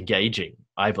most engaging,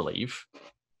 I believe,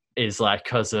 is like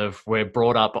because of we're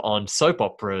brought up on soap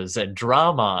operas and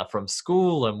drama from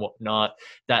school and whatnot,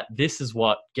 that this is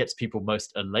what gets people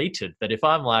most elated. That if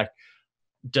I'm like,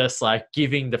 just like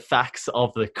giving the facts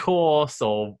of the course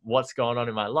or what's going on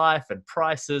in my life and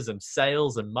prices and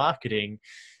sales and marketing,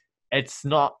 it's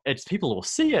people will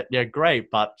see it. Yeah,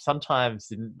 great. But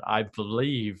sometimes I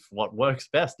believe what works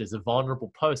best is a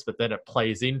vulnerable post, but then it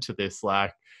plays into this,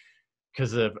 like,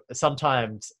 because of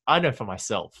sometimes I know for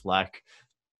myself, like,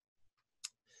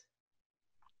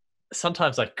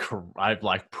 sometimes I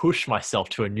like push myself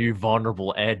to a new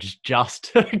vulnerable edge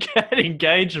just to get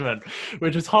engagement,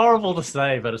 which is horrible to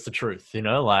say, but it's the truth, you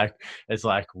know. Like, it's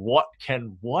like, where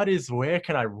can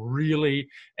I really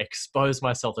expose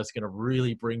myself that's going to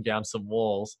really bring down some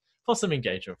walls for some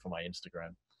engagement for my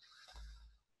Instagram?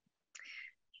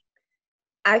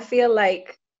 I feel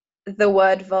like the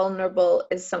word vulnerable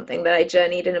is something that I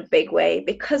journeyed in a big way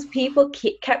because people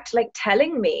kept like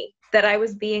telling me that I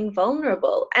was being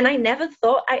vulnerable. And I never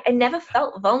thought, I never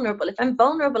felt vulnerable. If I'm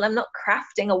vulnerable, I'm not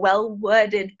crafting a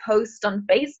well-worded post on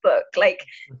Facebook. Like,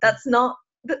 that's not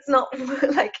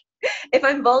like, if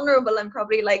I'm vulnerable, I'm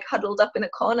probably like huddled up in a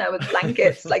corner with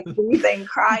blankets, like breathing,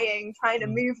 crying, trying to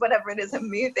move whatever it is I'm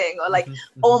moving, or like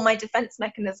all my defense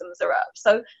mechanisms are up.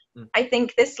 So I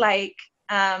think this like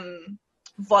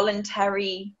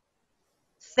voluntary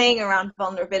thing around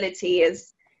vulnerability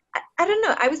is, I don't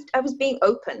know, I was being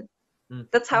open.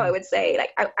 That's how I would say.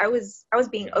 Like, I was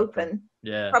being open.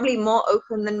 Yeah. Probably more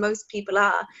open than most people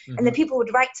are. And then people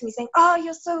would write to me saying, oh,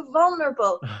 you're so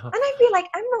vulnerable. And I'd be like,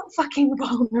 I'm not fucking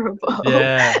vulnerable.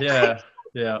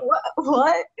 Yeah.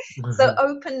 What? So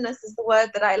openness is the word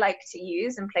that I like to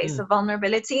use in place of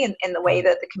vulnerability, and in the way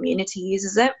that the community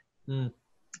uses it. And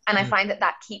I find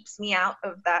that keeps me out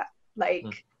of that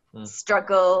like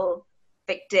struggle,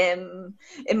 victim,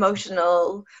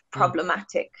 emotional,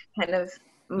 problematic kind of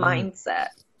mindset.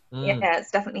 Yeah, it's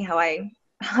definitely how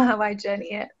I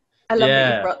journey it. I love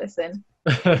that you brought this in.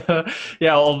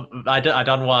 Yeah, well, I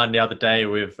done one the other day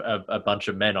with a bunch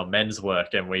of men on men's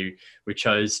work, and we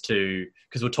chose to,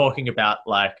 because we're talking about,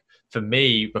 like, for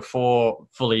me, before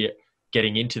fully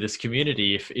getting into this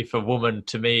community, if a woman,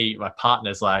 to me, my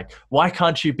partner's like, why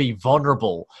can't you be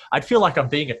vulnerable? I'd feel like I'm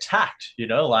being attacked, you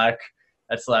know, like,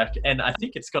 it's like, and I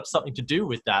think it's got something to do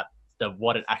with that,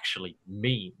 what it actually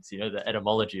means, you know, the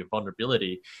etymology of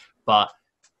vulnerability. But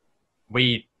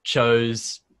we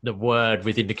chose the word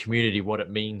within the community. What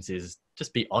it means is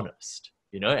just be honest,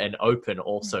 you know, and open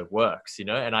also works, you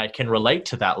know. And I can relate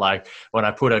to that. Like, when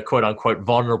I put a quote unquote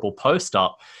vulnerable post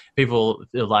up, people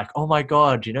are like, oh my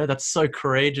God, you know, that's so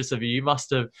courageous of you. You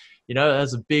must have, you know,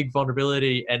 there's a big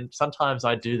vulnerability. And sometimes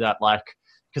I do that, like,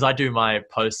 because I do my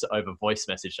posts over voice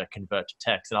message that convert to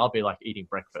text, and I'll be like eating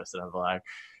breakfast and I'm like,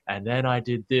 and then I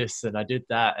did this and I did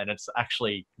that. And it's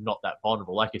actually not that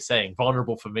vulnerable. Like you're saying,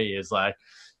 vulnerable for me is like,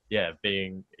 yeah,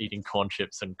 eating corn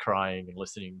chips and crying and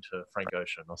listening to Frank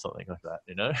Ocean or something like that,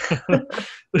 you know?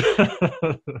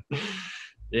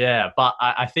 Yeah, but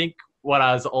I think what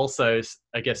I was also,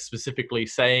 I guess, specifically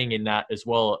saying in that as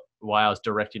well, why I was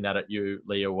directing that at you,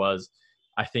 Leah, was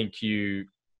I think you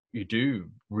do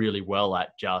really well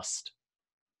at just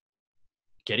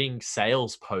getting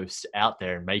sales posts out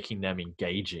there and making them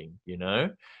engaging, you know,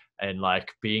 and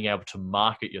like being able to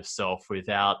market yourself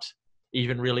without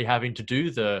even really having to do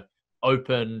the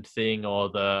open thing or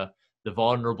the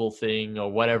vulnerable thing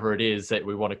or whatever it is that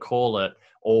we want to call it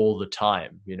all the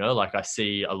time, you know. Like, I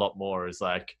see a lot more as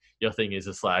like, your thing is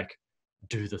just like,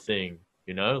 do the thing,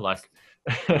 you know, like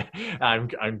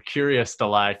I'm curious to,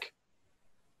 like,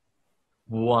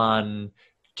 one,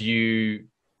 do you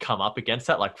come up against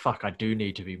that? Like, fuck, I do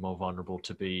need to be more vulnerable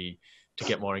to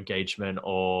get more engagement,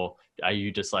 or are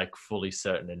you just like fully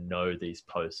certain and know these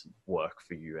posts work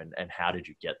for you, and how did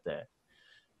you get there?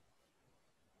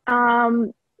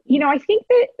 I think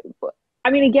that,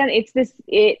 again,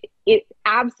 it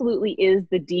absolutely is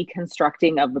the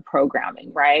deconstructing of the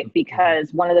programming, right?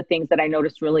 Because one of the things that I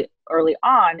noticed really early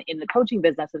on in the coaching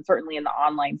business, and certainly in the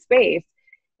online space,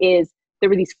 is there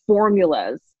were these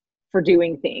formulas for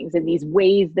doing things and these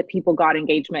ways that people got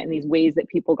engagement and these ways that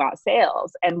people got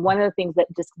sales. And one of the things that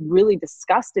just really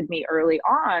disgusted me early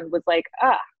on was like,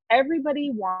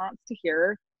 everybody wants to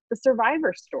hear the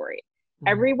survivor story.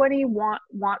 Everybody wants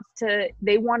to,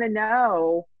 they want to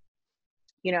know,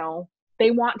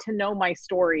 they want to know my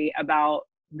story about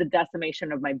the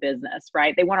decimation of my business,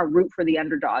 right? They want to root for the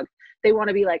underdog. They want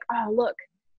to be like, oh, look,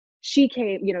 she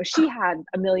came, she had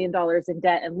 $1 million in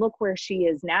debt and look where she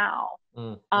is now.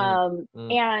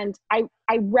 And I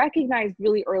recognized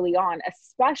really early on,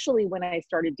 especially when I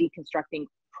started deconstructing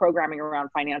programming around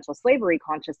financial slavery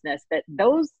consciousness, that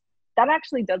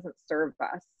actually doesn't serve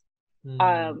us.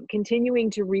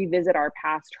 Continuing to revisit our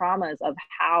past traumas of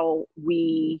how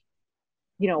we,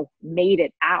 made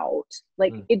it out,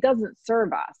 like it doesn't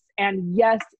serve us. And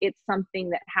yes, it's something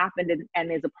that happened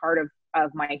and is a part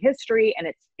of my history.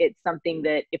 And it's something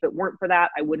that if it weren't for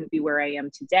that, I wouldn't be where I am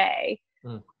today.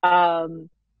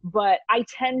 But I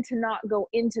tend to not go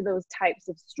into those types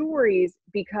of stories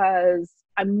because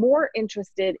I'm more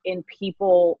interested in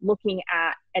people looking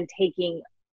at and taking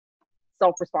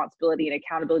self-responsibility and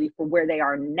accountability for where they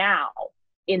are now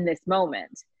in this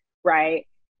moment, right?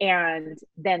 And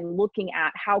then looking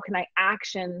at how can I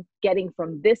action getting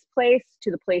from this place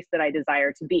to the place that I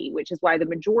desire to be, which is why the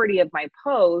majority of my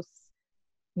posts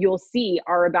you'll see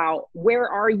are about where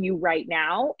are you right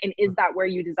now? And is that where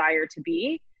you desire to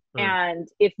be? And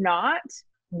if not,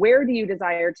 where do you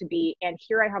desire to be? And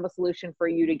here I have a solution for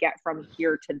you to get from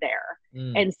here to there,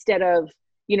 instead of,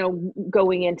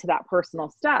 going into that personal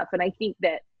stuff. And I think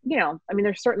that,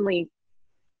 there's certainly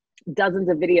dozens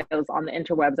of videos on the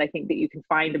interwebs, I think, that you can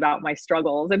find about my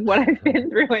struggles and what I've been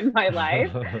through in my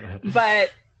life.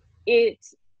 But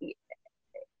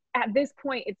at this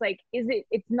point, it's like,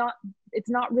 it's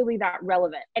not really that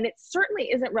relevant. And it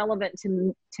certainly isn't relevant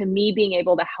to me being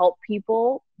able to help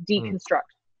people deconstruct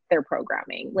their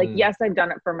programming. Like, yes, I've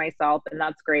done it for myself and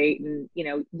that's great. And,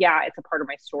 it's a part of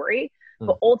my story,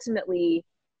 but ultimately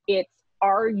it's,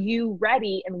 are you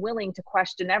ready and willing to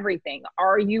question everything?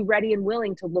 Are you ready and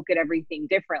willing to look at everything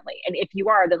differently? And if you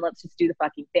are, then let's just do the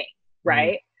fucking thing.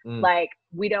 Right. Like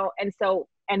we don't. And so,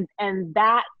 and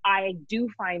that I do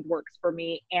find works for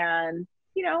me. And,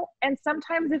 and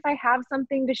sometimes if I have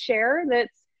something to share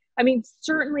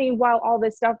certainly while all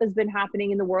this stuff has been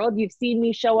happening in the world, you've seen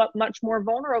me show up much more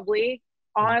vulnerably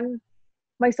on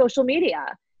my social media.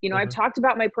 I've talked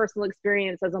about my personal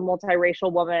experience as a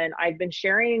multiracial woman. I've been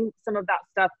sharing some of that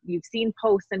stuff. You've seen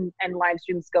posts and live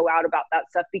streams go out about that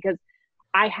stuff because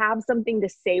I have something to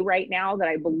say right now that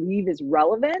I believe is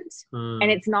relevant. And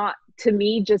it's not, to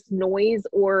me, just noise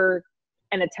or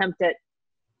an attempt at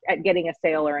getting a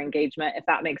sale or engagement, if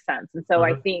that makes sense. And so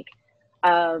I think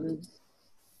I've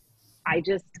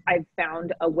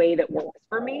found a way that works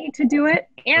for me to do it.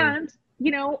 And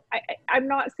I'm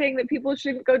not saying that people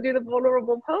shouldn't go do the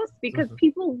vulnerable posts because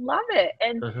people love it.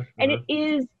 And it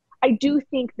is, I do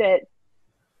think that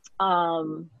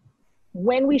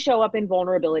when we show up in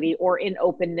vulnerability or in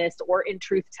openness or in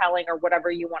truth telling or whatever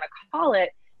you want to call it,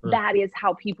 that is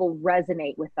how people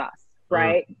resonate with us,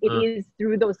 right? It is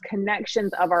through those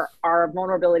connections of our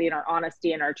vulnerability and our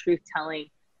honesty and our truth telling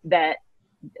that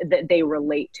they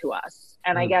relate to us.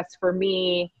 And I guess for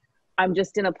me, I'm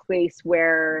just in a place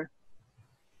where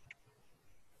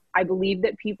I believe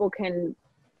that people can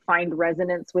find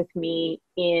resonance with me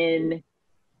in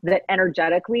that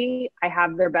energetically I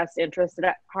have their best interest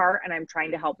at heart and I'm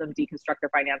trying to help them deconstruct their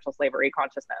financial slavery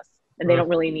consciousness. And they don't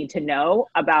really need to know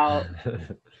about,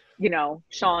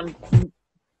 Sean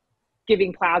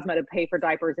giving plasma to pay for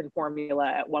diapers and formula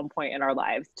at one point in our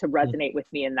lives to resonate with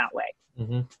me in that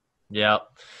way.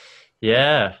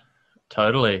 Yeah,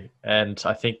 totally. And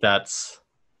I think that's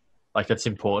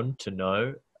important to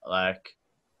know,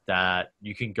 that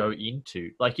you can go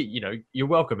into, you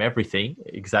welcome everything,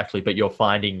 exactly, but you're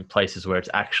finding places where it's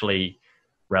actually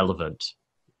relevant,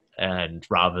 and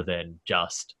rather than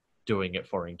just doing it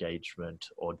for engagement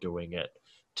or doing it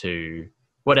to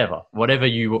whatever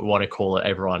you want to call it.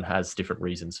 Everyone has different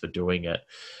reasons for doing it.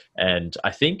 And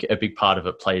I think a big part of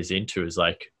it plays into is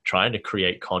trying to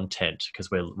create content, because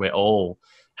we're all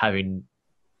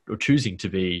or choosing to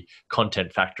be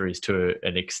content factories to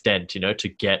an extent, you know, to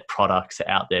get products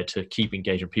out there, to keep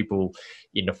engaging people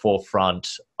in the forefront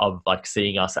of like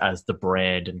seeing us as the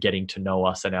brand and getting to know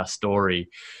us and our story.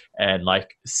 And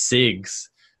like Sigs,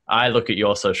 I look at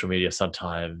your social media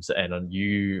sometimes and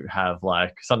you have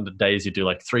like some of the days you do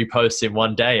like 3 posts in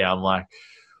one day. I'm like,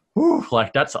 whew,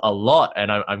 like that's a lot.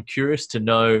 And I'm curious to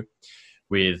know,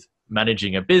 with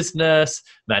managing a business,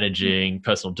 managing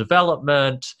personal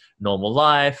development, normal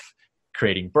life,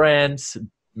 creating brands,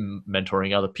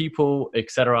 mentoring other people,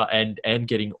 etc., and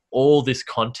getting all this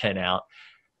content out,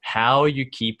 how are you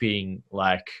keeping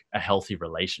like a healthy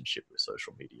relationship with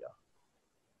social media?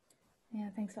 Yeah,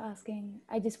 thanks for asking.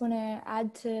 I just want to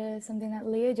add to something that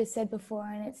Leah just said before,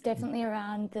 and it's definitely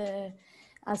around the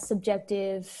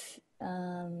subjective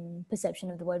perception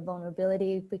of the word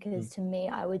vulnerability, because to me,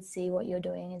 I would see what you're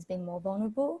doing as being more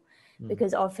vulnerable,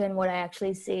 because often what I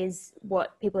actually see is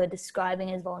what people are describing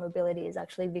as vulnerability is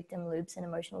actually victim loops and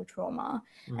emotional trauma.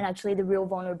 And actually the real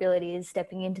vulnerability is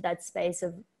stepping into that space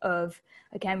of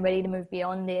okay, I'm ready to move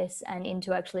beyond this and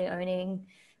into actually owning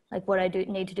like what I do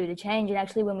need to do to change. And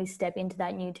actually when we step into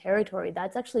that new territory,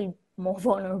 that's actually more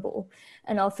vulnerable.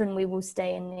 And often we will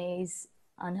stay in these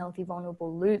unhealthy,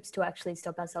 vulnerable loops to actually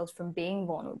stop ourselves from being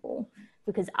vulnerable,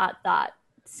 because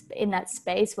in that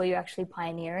space where you're actually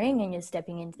pioneering and you're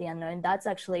stepping into the unknown, that's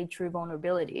actually true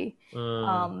vulnerability.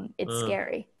 It's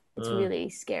scary. It's really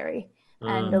scary.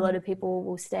 And a lot of people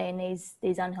will stay in these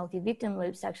unhealthy victim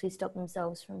loops to actually stop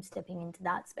themselves from stepping into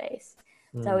that space.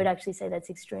 So I would actually say that's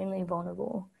extremely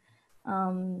vulnerable.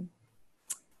 And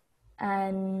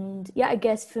yeah, I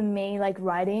guess for me, like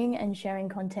writing and sharing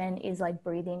content is like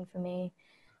breathing for me.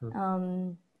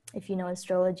 If you know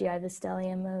astrology, I have a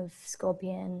stellium of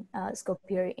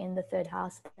Scorpio in the 3rd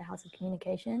house, the house of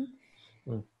communication.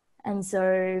 And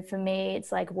so for me,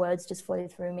 it's like words just flow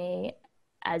through me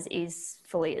as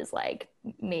fully as like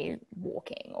me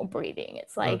walking or breathing.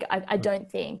 It's like, I don't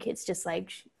think, it's just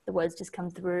like the words just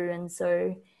come through. And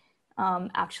so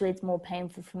actually it's more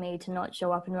painful for me to not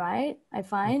show up and write. I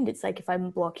find it's like if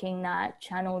I'm blocking that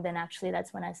channel, then actually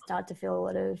that's when I start to feel a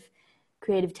lot of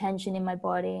creative tension in my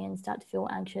body and start to feel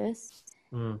anxious.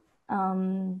 So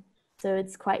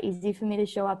it's quite easy for me to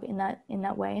show up in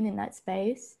that way and in that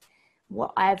space.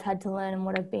 What I've had to learn and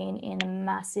what I've been in a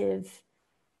massive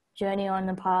journey on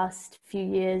the past few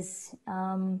years,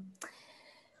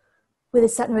 with a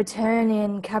Saturn return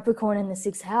in Capricorn in the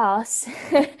 6th house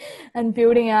and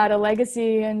building out a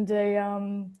legacy and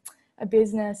a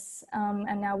business,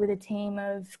 and now with a team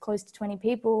of close to 20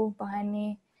 people behind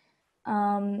me,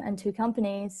 and 2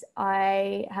 companies,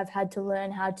 I have had to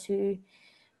learn how to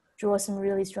draw some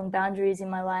really strong boundaries in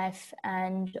my life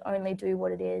and only do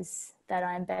what it is that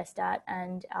I'm best at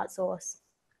and outsource.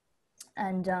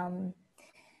 And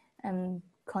I'm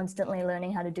constantly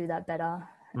learning how to do that better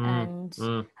and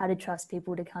how to trust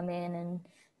people to come in and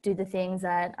do the things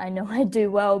that I know I do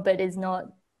well, but is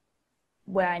not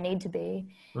where I need to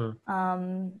be.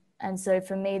 And so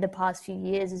for me, the past few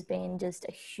years has been just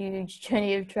a huge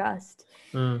journey of trust,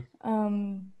 and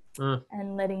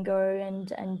letting go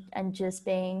and just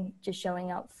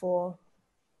showing up for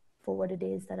what it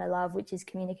is that I love, which is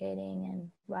communicating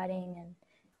and writing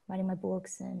my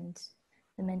books and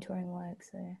the mentoring work.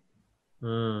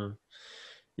 So.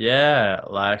 Yeah,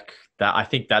 like that. I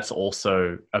think that's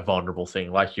also a vulnerable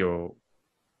thing. Like you're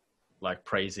like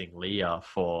praising Leah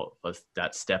for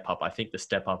that step up. I think the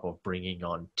step up of bringing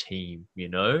on team, you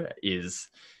know, is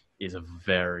a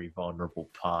very vulnerable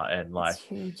part, and like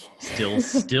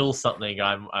still something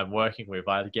I'm working with.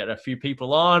 I get a few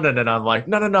people on and then I'm like,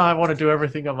 no, I want to do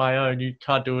everything on my own. You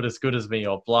can't do it as good as me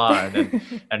or blah.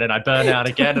 And then I burn out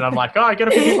again and I'm like, oh, I get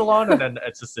a few people on. And then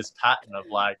it's just this pattern of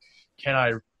like, can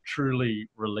I truly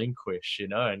relinquish, you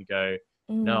know, and go,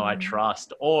 no, I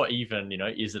trust? Or even, you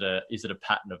know, is it a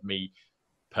pattern of me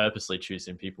purposely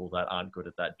choosing people that aren't good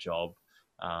at that job,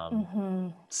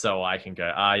 so I can go,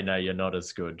 I know you're not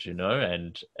as good, you know?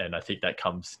 And I think that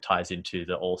ties into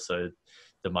also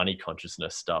the money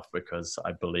consciousness stuff, because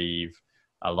I believe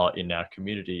a lot in our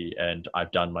community, and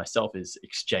I've done myself, is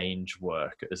exchange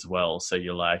work as well. So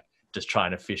you're like just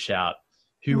trying to fish out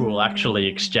who will actually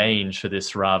exchange for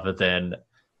this, rather than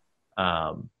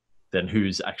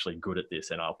who's actually good at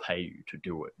this and I'll pay you to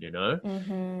do it, you know?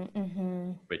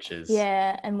 Which is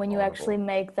and when you actually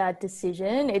make that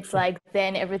decision, it's like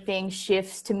then everything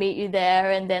shifts to meet you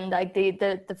there, and then like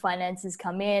the finances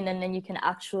come in, and then you can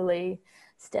actually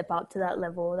step up to that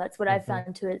level. That's what I've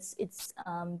found too. It's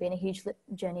been a huge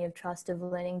journey of trust, of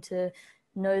learning to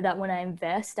know that when I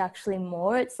invest actually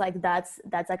more, it's like that's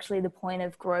actually the point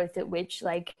of growth at which,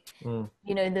 like, you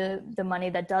know, the money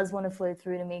that does want to flow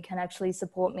through to me can actually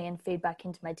support me and feed back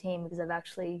into my team, because I've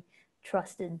actually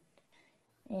trusted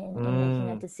in making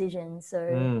that decision.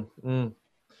 So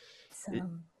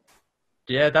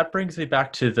yeah, that brings me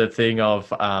back to the thing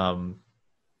of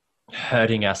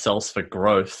hurting ourselves for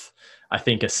growth. I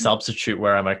think a substitute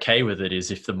where I'm okay with it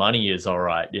is if the money is all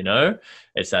right, you know,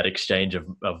 it's that exchange of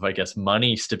I guess,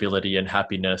 money, stability and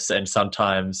happiness. And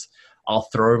sometimes I'll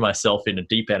throw myself in a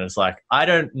deep end. It's like, I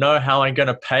don't know how I'm going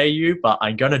to pay you, but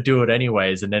I'm going to do it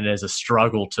anyways. And then there's a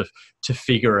struggle to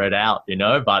figure it out, you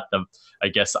know, but I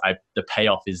guess the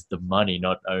payoff is the money,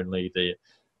 not only the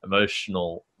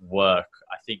emotional work.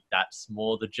 I think that's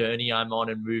more the journey I'm on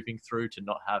and moving through, to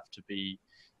not have to be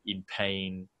in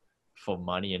pain for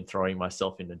money and throwing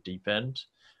myself in the deep end.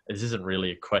 This isn't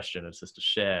really a question, it's just a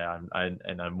share.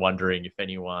 I'm wondering if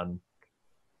anyone,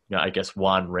 you know, I guess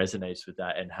one resonates with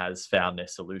that and has found their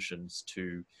solutions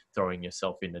to throwing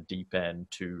yourself in the deep end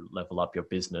to level up your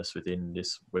business within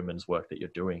this women's work that you're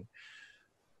doing.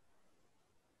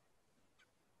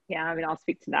 Yeah, I mean, I'll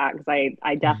speak to that because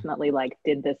I definitely like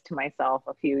did this to myself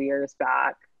a few years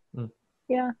back.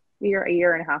 Yeah, a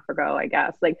year and a half ago, I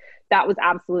guess. Like, that was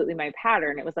absolutely my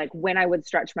pattern. It was like, when I would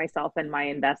stretch myself in my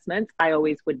investments, I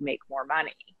always would make more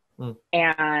money.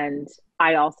 And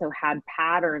I also had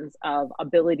patterns of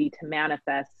ability to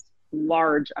manifest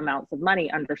large amounts of money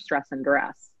under stress and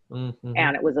duress.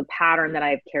 And it was a pattern that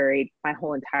I've carried my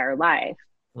whole entire life.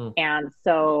 And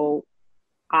so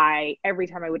every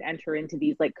time I would enter into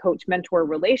these like coach mentor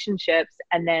relationships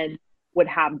and then would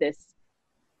have this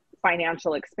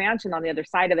financial expansion on the other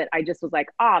side of it, I just was like,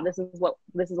 this is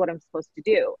what I'm supposed to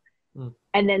do.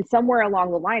 And then somewhere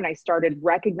along the line, I started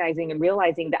recognizing and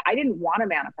realizing that I didn't want to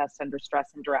manifest under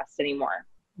stress and duress anymore.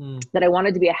 That I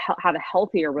wanted to have a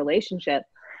healthier relationship,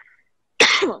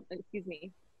 excuse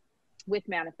me, with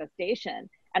manifestation.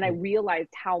 And I realized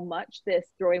how much this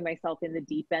throwing myself in the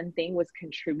deep end thing was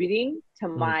contributing to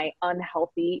my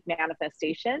unhealthy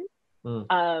manifestation.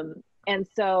 And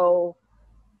so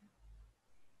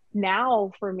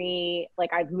now for me,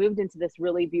 like, I've moved into this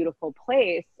really beautiful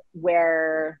place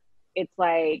where it's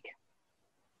like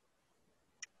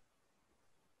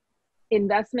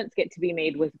investments get to be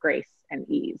made with grace and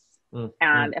ease.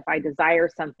 And if I desire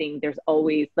something, there's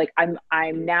always like,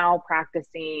 I'm now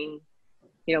practicing,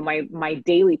 you know, my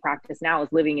daily practice now is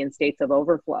living in states of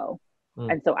overflow.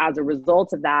 And so as a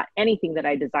result of that, anything that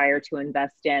I desire to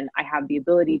invest in, I have the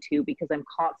ability to, because I'm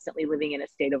constantly living in a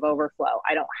state of overflow.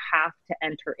 I don't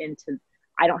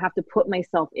have to put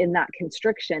myself in that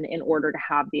constriction in order to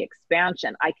have the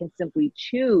expansion. I can simply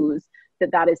choose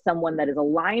that is someone that is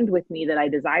aligned with me, that I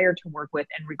desire to work with.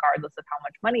 And regardless of how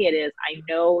much money it is, I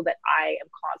know that I am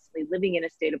constantly living in a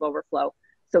state of overflow.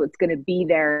 So it's going to be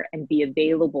there and be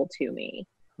available to me.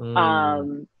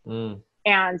 And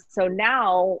so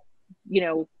now, you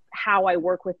know, how I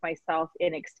work with myself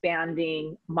in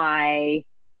expanding my,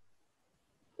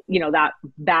 you know,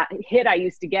 that hit I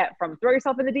used to get from throw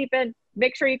yourself in the deep end,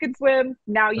 make sure you can swim.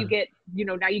 Now you get, you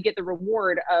know, now you get the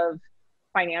reward of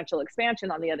financial expansion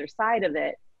on the other side of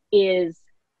it, is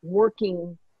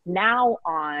working now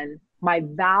on my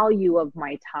value of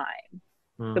my time.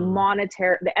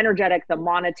 The energetic, the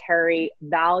monetary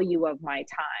value of my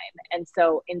time. And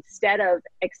so instead of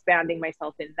expanding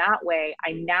myself in that way,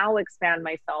 I now expand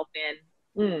myself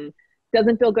in,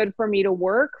 doesn't feel good for me to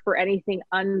work for anything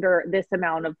under this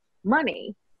amount of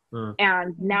money.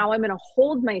 And now I'm going to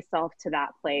hold myself to that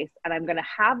place, and I'm going to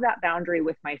have that boundary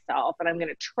with myself, and I'm going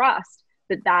to trust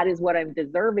that is what I'm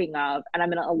deserving of. And I'm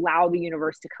going to allow the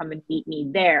universe to come and meet me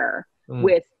there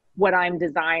with what I'm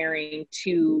desiring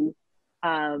to,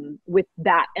 with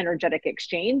that energetic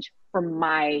exchange for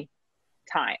my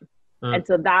time. And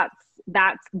so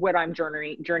that's what I'm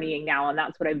journeying now. And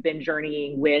that's what I've been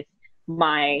journeying with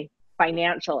my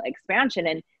financial expansion.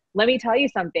 And let me tell you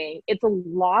something, it's a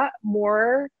lot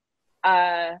more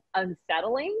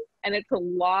unsettling, and it's a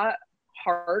lot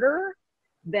harder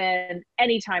than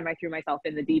any time I threw myself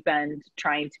in the deep end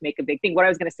trying to make a big thing. What I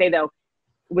was going to say though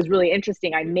was really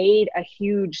interesting. I made a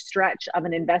huge stretch of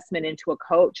an investment into a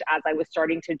coach as I was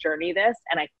starting to journey this,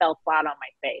 and I fell flat on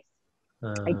my face.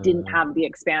 I didn't have the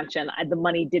expansion. The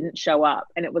money didn't show up.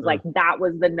 And it was like, that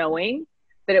was the knowing,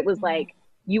 that it was like,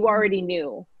 you already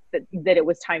knew that it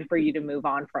was time for you to move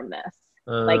on from this.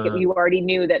 Like, you already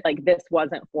knew that like this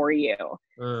wasn't for you.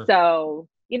 So,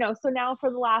 you know, so now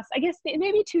for the last, I guess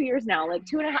maybe 2 years now, like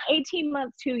 18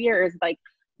 months, 2 years, like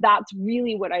that's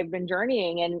really what I've been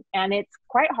journeying. And it's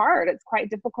quite hard. It's quite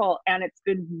difficult. And it's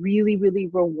been really, really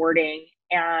rewarding.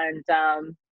 And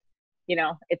you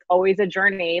know, it's always a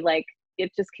journey. Like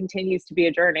it just continues to be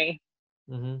a journey.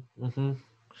 Mm-hmm, mm-hmm.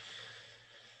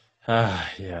 Ah,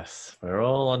 yes, we're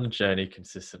all on a journey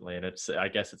consistently, and I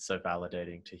guess it's so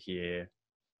validating to hear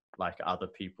like other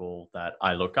people that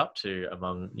I look up to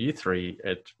among you three.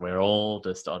 We're all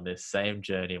just on this same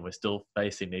journey, and we're still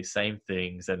facing these same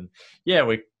things, and yeah,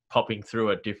 we're popping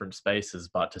through at different spaces,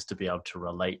 but just to be able to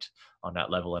relate on that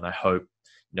level. And I hope,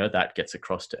 you know, that gets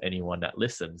across to anyone that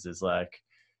listens, is like,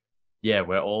 yeah,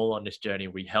 we're all on this journey.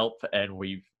 We help, and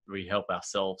we help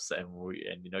ourselves, and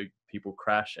you know, people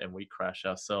crash and we crash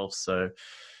ourselves. So,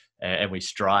 and we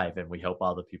strive and we help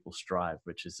other people strive,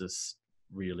 which is just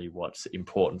really what's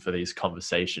important for these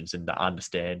conversations, and the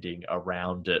understanding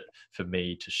around it for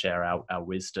me to share our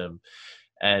wisdom.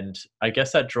 And I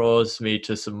guess that draws me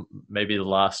to maybe the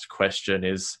last question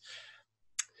is,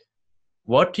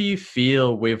 what do you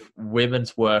feel with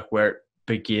women's work, where it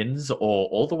begins or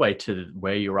all the way to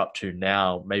where you're up to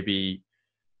now, maybe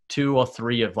 2 or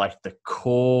 3 of like the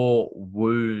core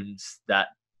wounds that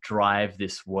drive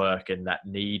this work and that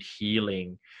need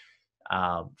healing,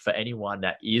 for anyone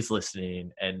that is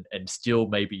listening and still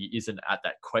maybe isn't at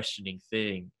that questioning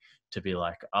thing, to be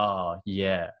like, oh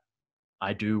yeah,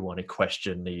 I do want to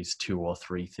question these 2 or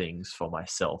 3 things for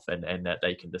myself, and that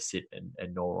they can just sit and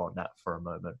gnaw on that for a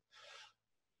moment.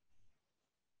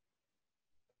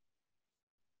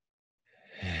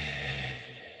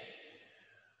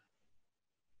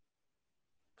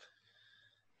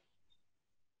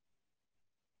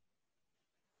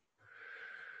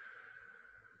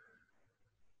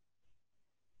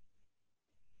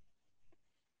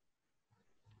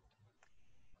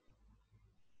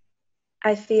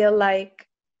 I feel like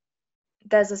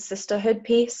there's a sisterhood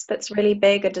piece that's really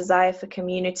big, a desire for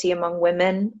community among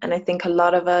women. And I think a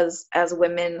lot of us as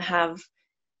women have,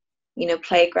 you know,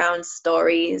 playground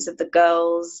stories of the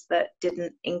girls that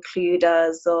didn't include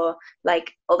us, or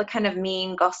like all the kind of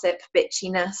mean gossip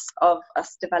bitchiness of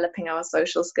us developing our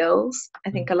social skills. I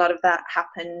think a lot of that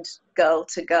happened girl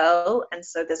to girl. And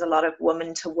so there's a lot of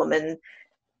woman to woman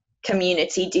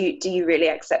community. Do you really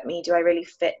accept me? Do I really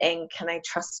fit in? Can I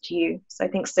trust you? So I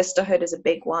think sisterhood is a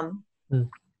big one.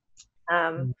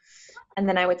 And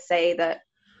then I would say that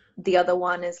the other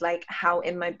one is like, how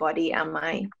in my body am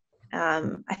I?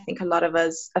 I think a lot of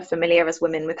us are familiar as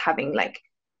women with having like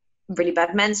really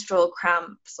bad menstrual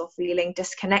cramps, or feeling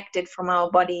disconnected from our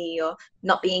body, or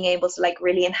not being able to like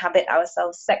really inhabit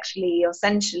ourselves sexually or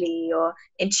sensually or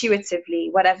intuitively,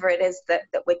 whatever it is that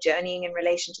we're journeying in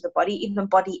relation to the body. Even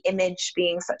body image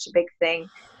being such a big thing.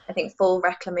 I think full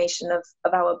reclamation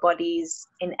of our bodies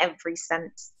in every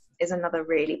sense is another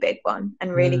really big one,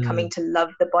 and really coming to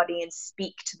love the body and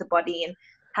speak to the body and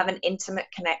have an intimate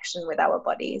connection with our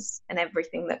bodies and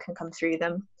everything that can come through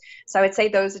them. So I would say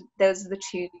those are the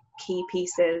 2 key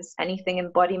pieces: anything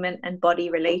embodiment and body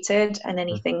related, and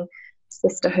anything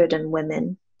sisterhood and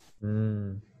women.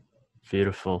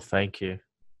 Beautiful. Thank you.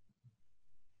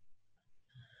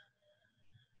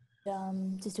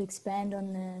 Just to expand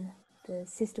on the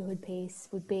sisterhood piece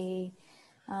would be,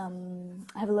 I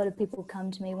have a lot of people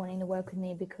come to me wanting to work with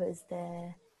me because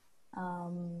they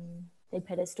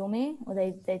pedestal me, or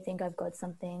they think I've got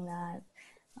something that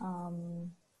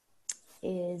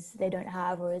is they don't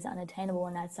have or is unattainable,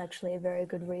 and that's actually a very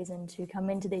good reason to come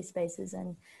into these spaces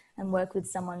and work with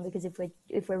someone, because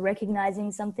if we're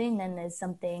recognizing something, then there's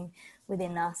something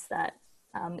within us that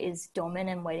is dormant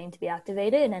and waiting to be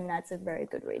activated, and that's a very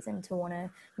good reason to want to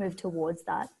move towards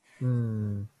that.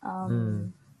 And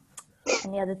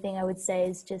the other thing I would say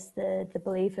is just the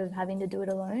belief of having to do it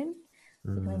alone.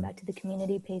 So coming back to the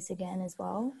community piece again as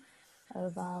well,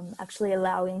 of actually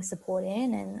allowing support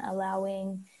in, and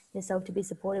allowing yourself to be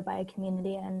supported by a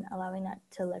community, and allowing that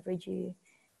to leverage you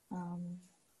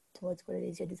towards what it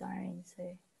is you're desiring.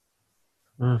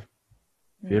 So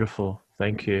Beautiful.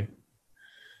 Thank you.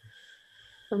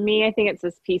 For me, I think it's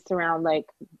this piece around like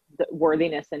the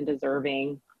worthiness and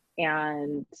deserving.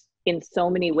 And in so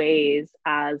many ways,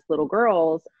 as little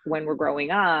girls, when we're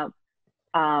growing up,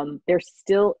 there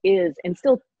still is, and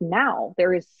still now,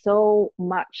 there is so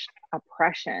much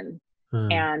oppression.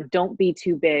 And don't be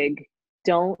too big,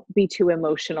 don't be too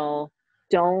emotional,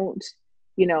 don't,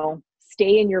 you know,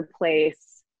 stay in your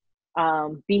place,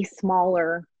 be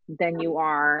smaller than you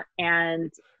are.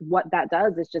 And what that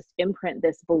does is just imprint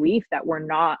this belief that we're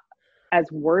not as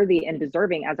worthy and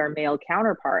deserving as our male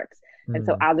counterparts. And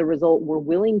so as a result, we're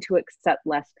willing to accept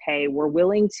less pay. We're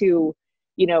willing to,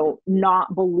 you know,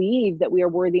 not believe that we are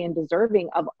worthy and deserving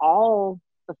of all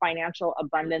the financial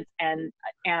abundance and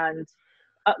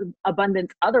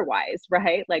abundance otherwise,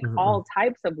 right? Like all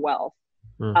types of wealth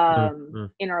in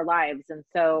our lives. And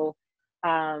so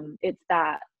It's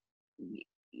that,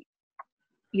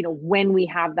 you know, when we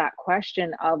have that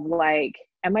question of like,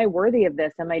 am I worthy of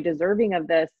this? Am I deserving of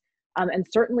this? And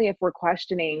certainly if we're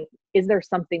questioning, is there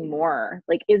something more?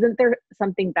 Like, isn't there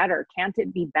something better? Can't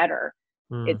it be better?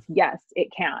 It's yes, it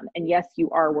can. And yes, you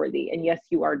are worthy. And yes,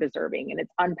 you are deserving. And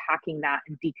it's unpacking that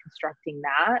and deconstructing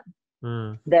that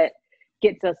that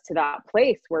gets us to that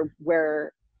place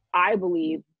where I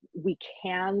believe we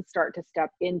can start to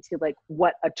step into like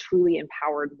what a truly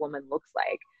empowered woman looks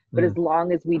like. But as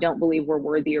long as we don't believe we're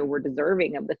worthy or we're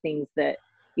deserving of the things that,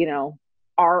 you know,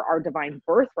 are our divine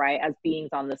birthright as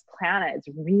beings on this planet, it's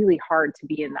really hard to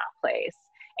be in that place.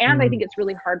 And I think it's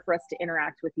really hard for us to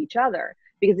interact with each other,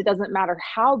 because it doesn't matter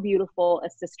how beautiful a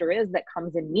sister is that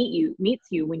comes and meets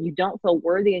you, when you don't feel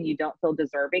worthy and you don't feel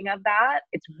deserving of that,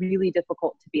 it's really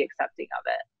difficult to be accepting of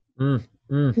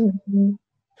it.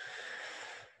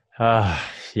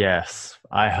 Yes,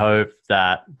 I hope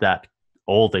that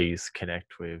all these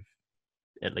connect with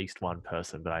at least one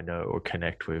person, but I know it will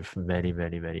connect with many,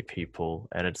 many, many people.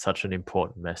 And it's such an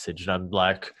important message. And I'm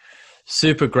like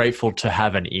super grateful to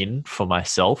have an in for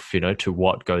myself, you know, to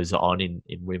what goes on in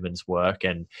women's work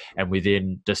and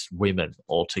within just women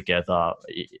altogether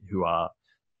who are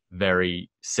very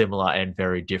similar and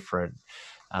very different.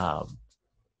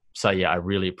 So yeah, I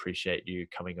really appreciate you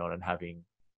coming on and having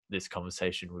this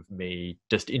conversation with me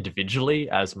just individually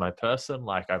as my person.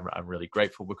 Like I'm really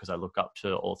grateful because I look up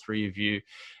to all three of you,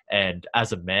 and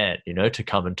as a man, you know, to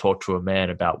come and talk to a man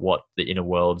about what the inner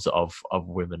worlds of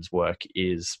women's work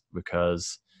is,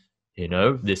 because, you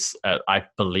know, this, I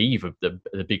believe the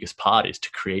biggest part is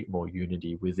to create more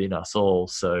unity within us all.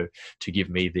 So to give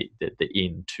me the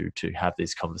in to have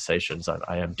these conversations,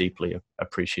 I am deeply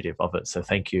appreciative of it. So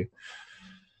thank you.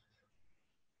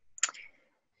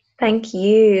 Thank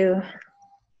you.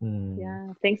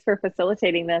 Yeah, thanks for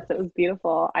facilitating this. It was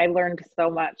beautiful. I learned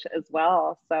so much as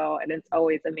well. So, and it's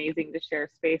always amazing to share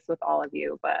space with all of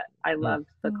you, but I loved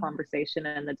the conversation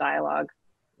and the dialogue.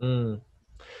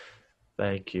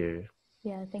 Thank you.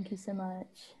 Yeah, thank you so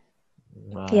much.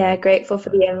 Yeah, grateful for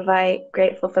the invite,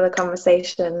 grateful for the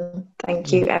conversation.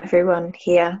 Thank you everyone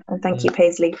here, and thank you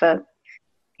Paisley for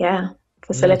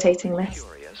facilitating this.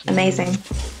 Amazing.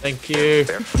 Thank you.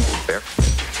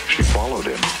 She followed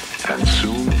him and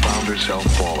soon found herself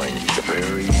falling a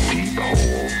very deep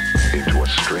hole into a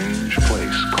strange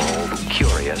place called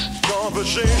Curious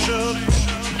Conversation.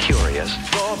 Curious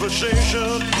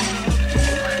Conversation.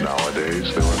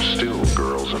 Nowadays, there are still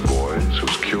girls and boys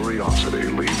whose curiosity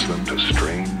leads them to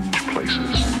strange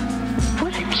places.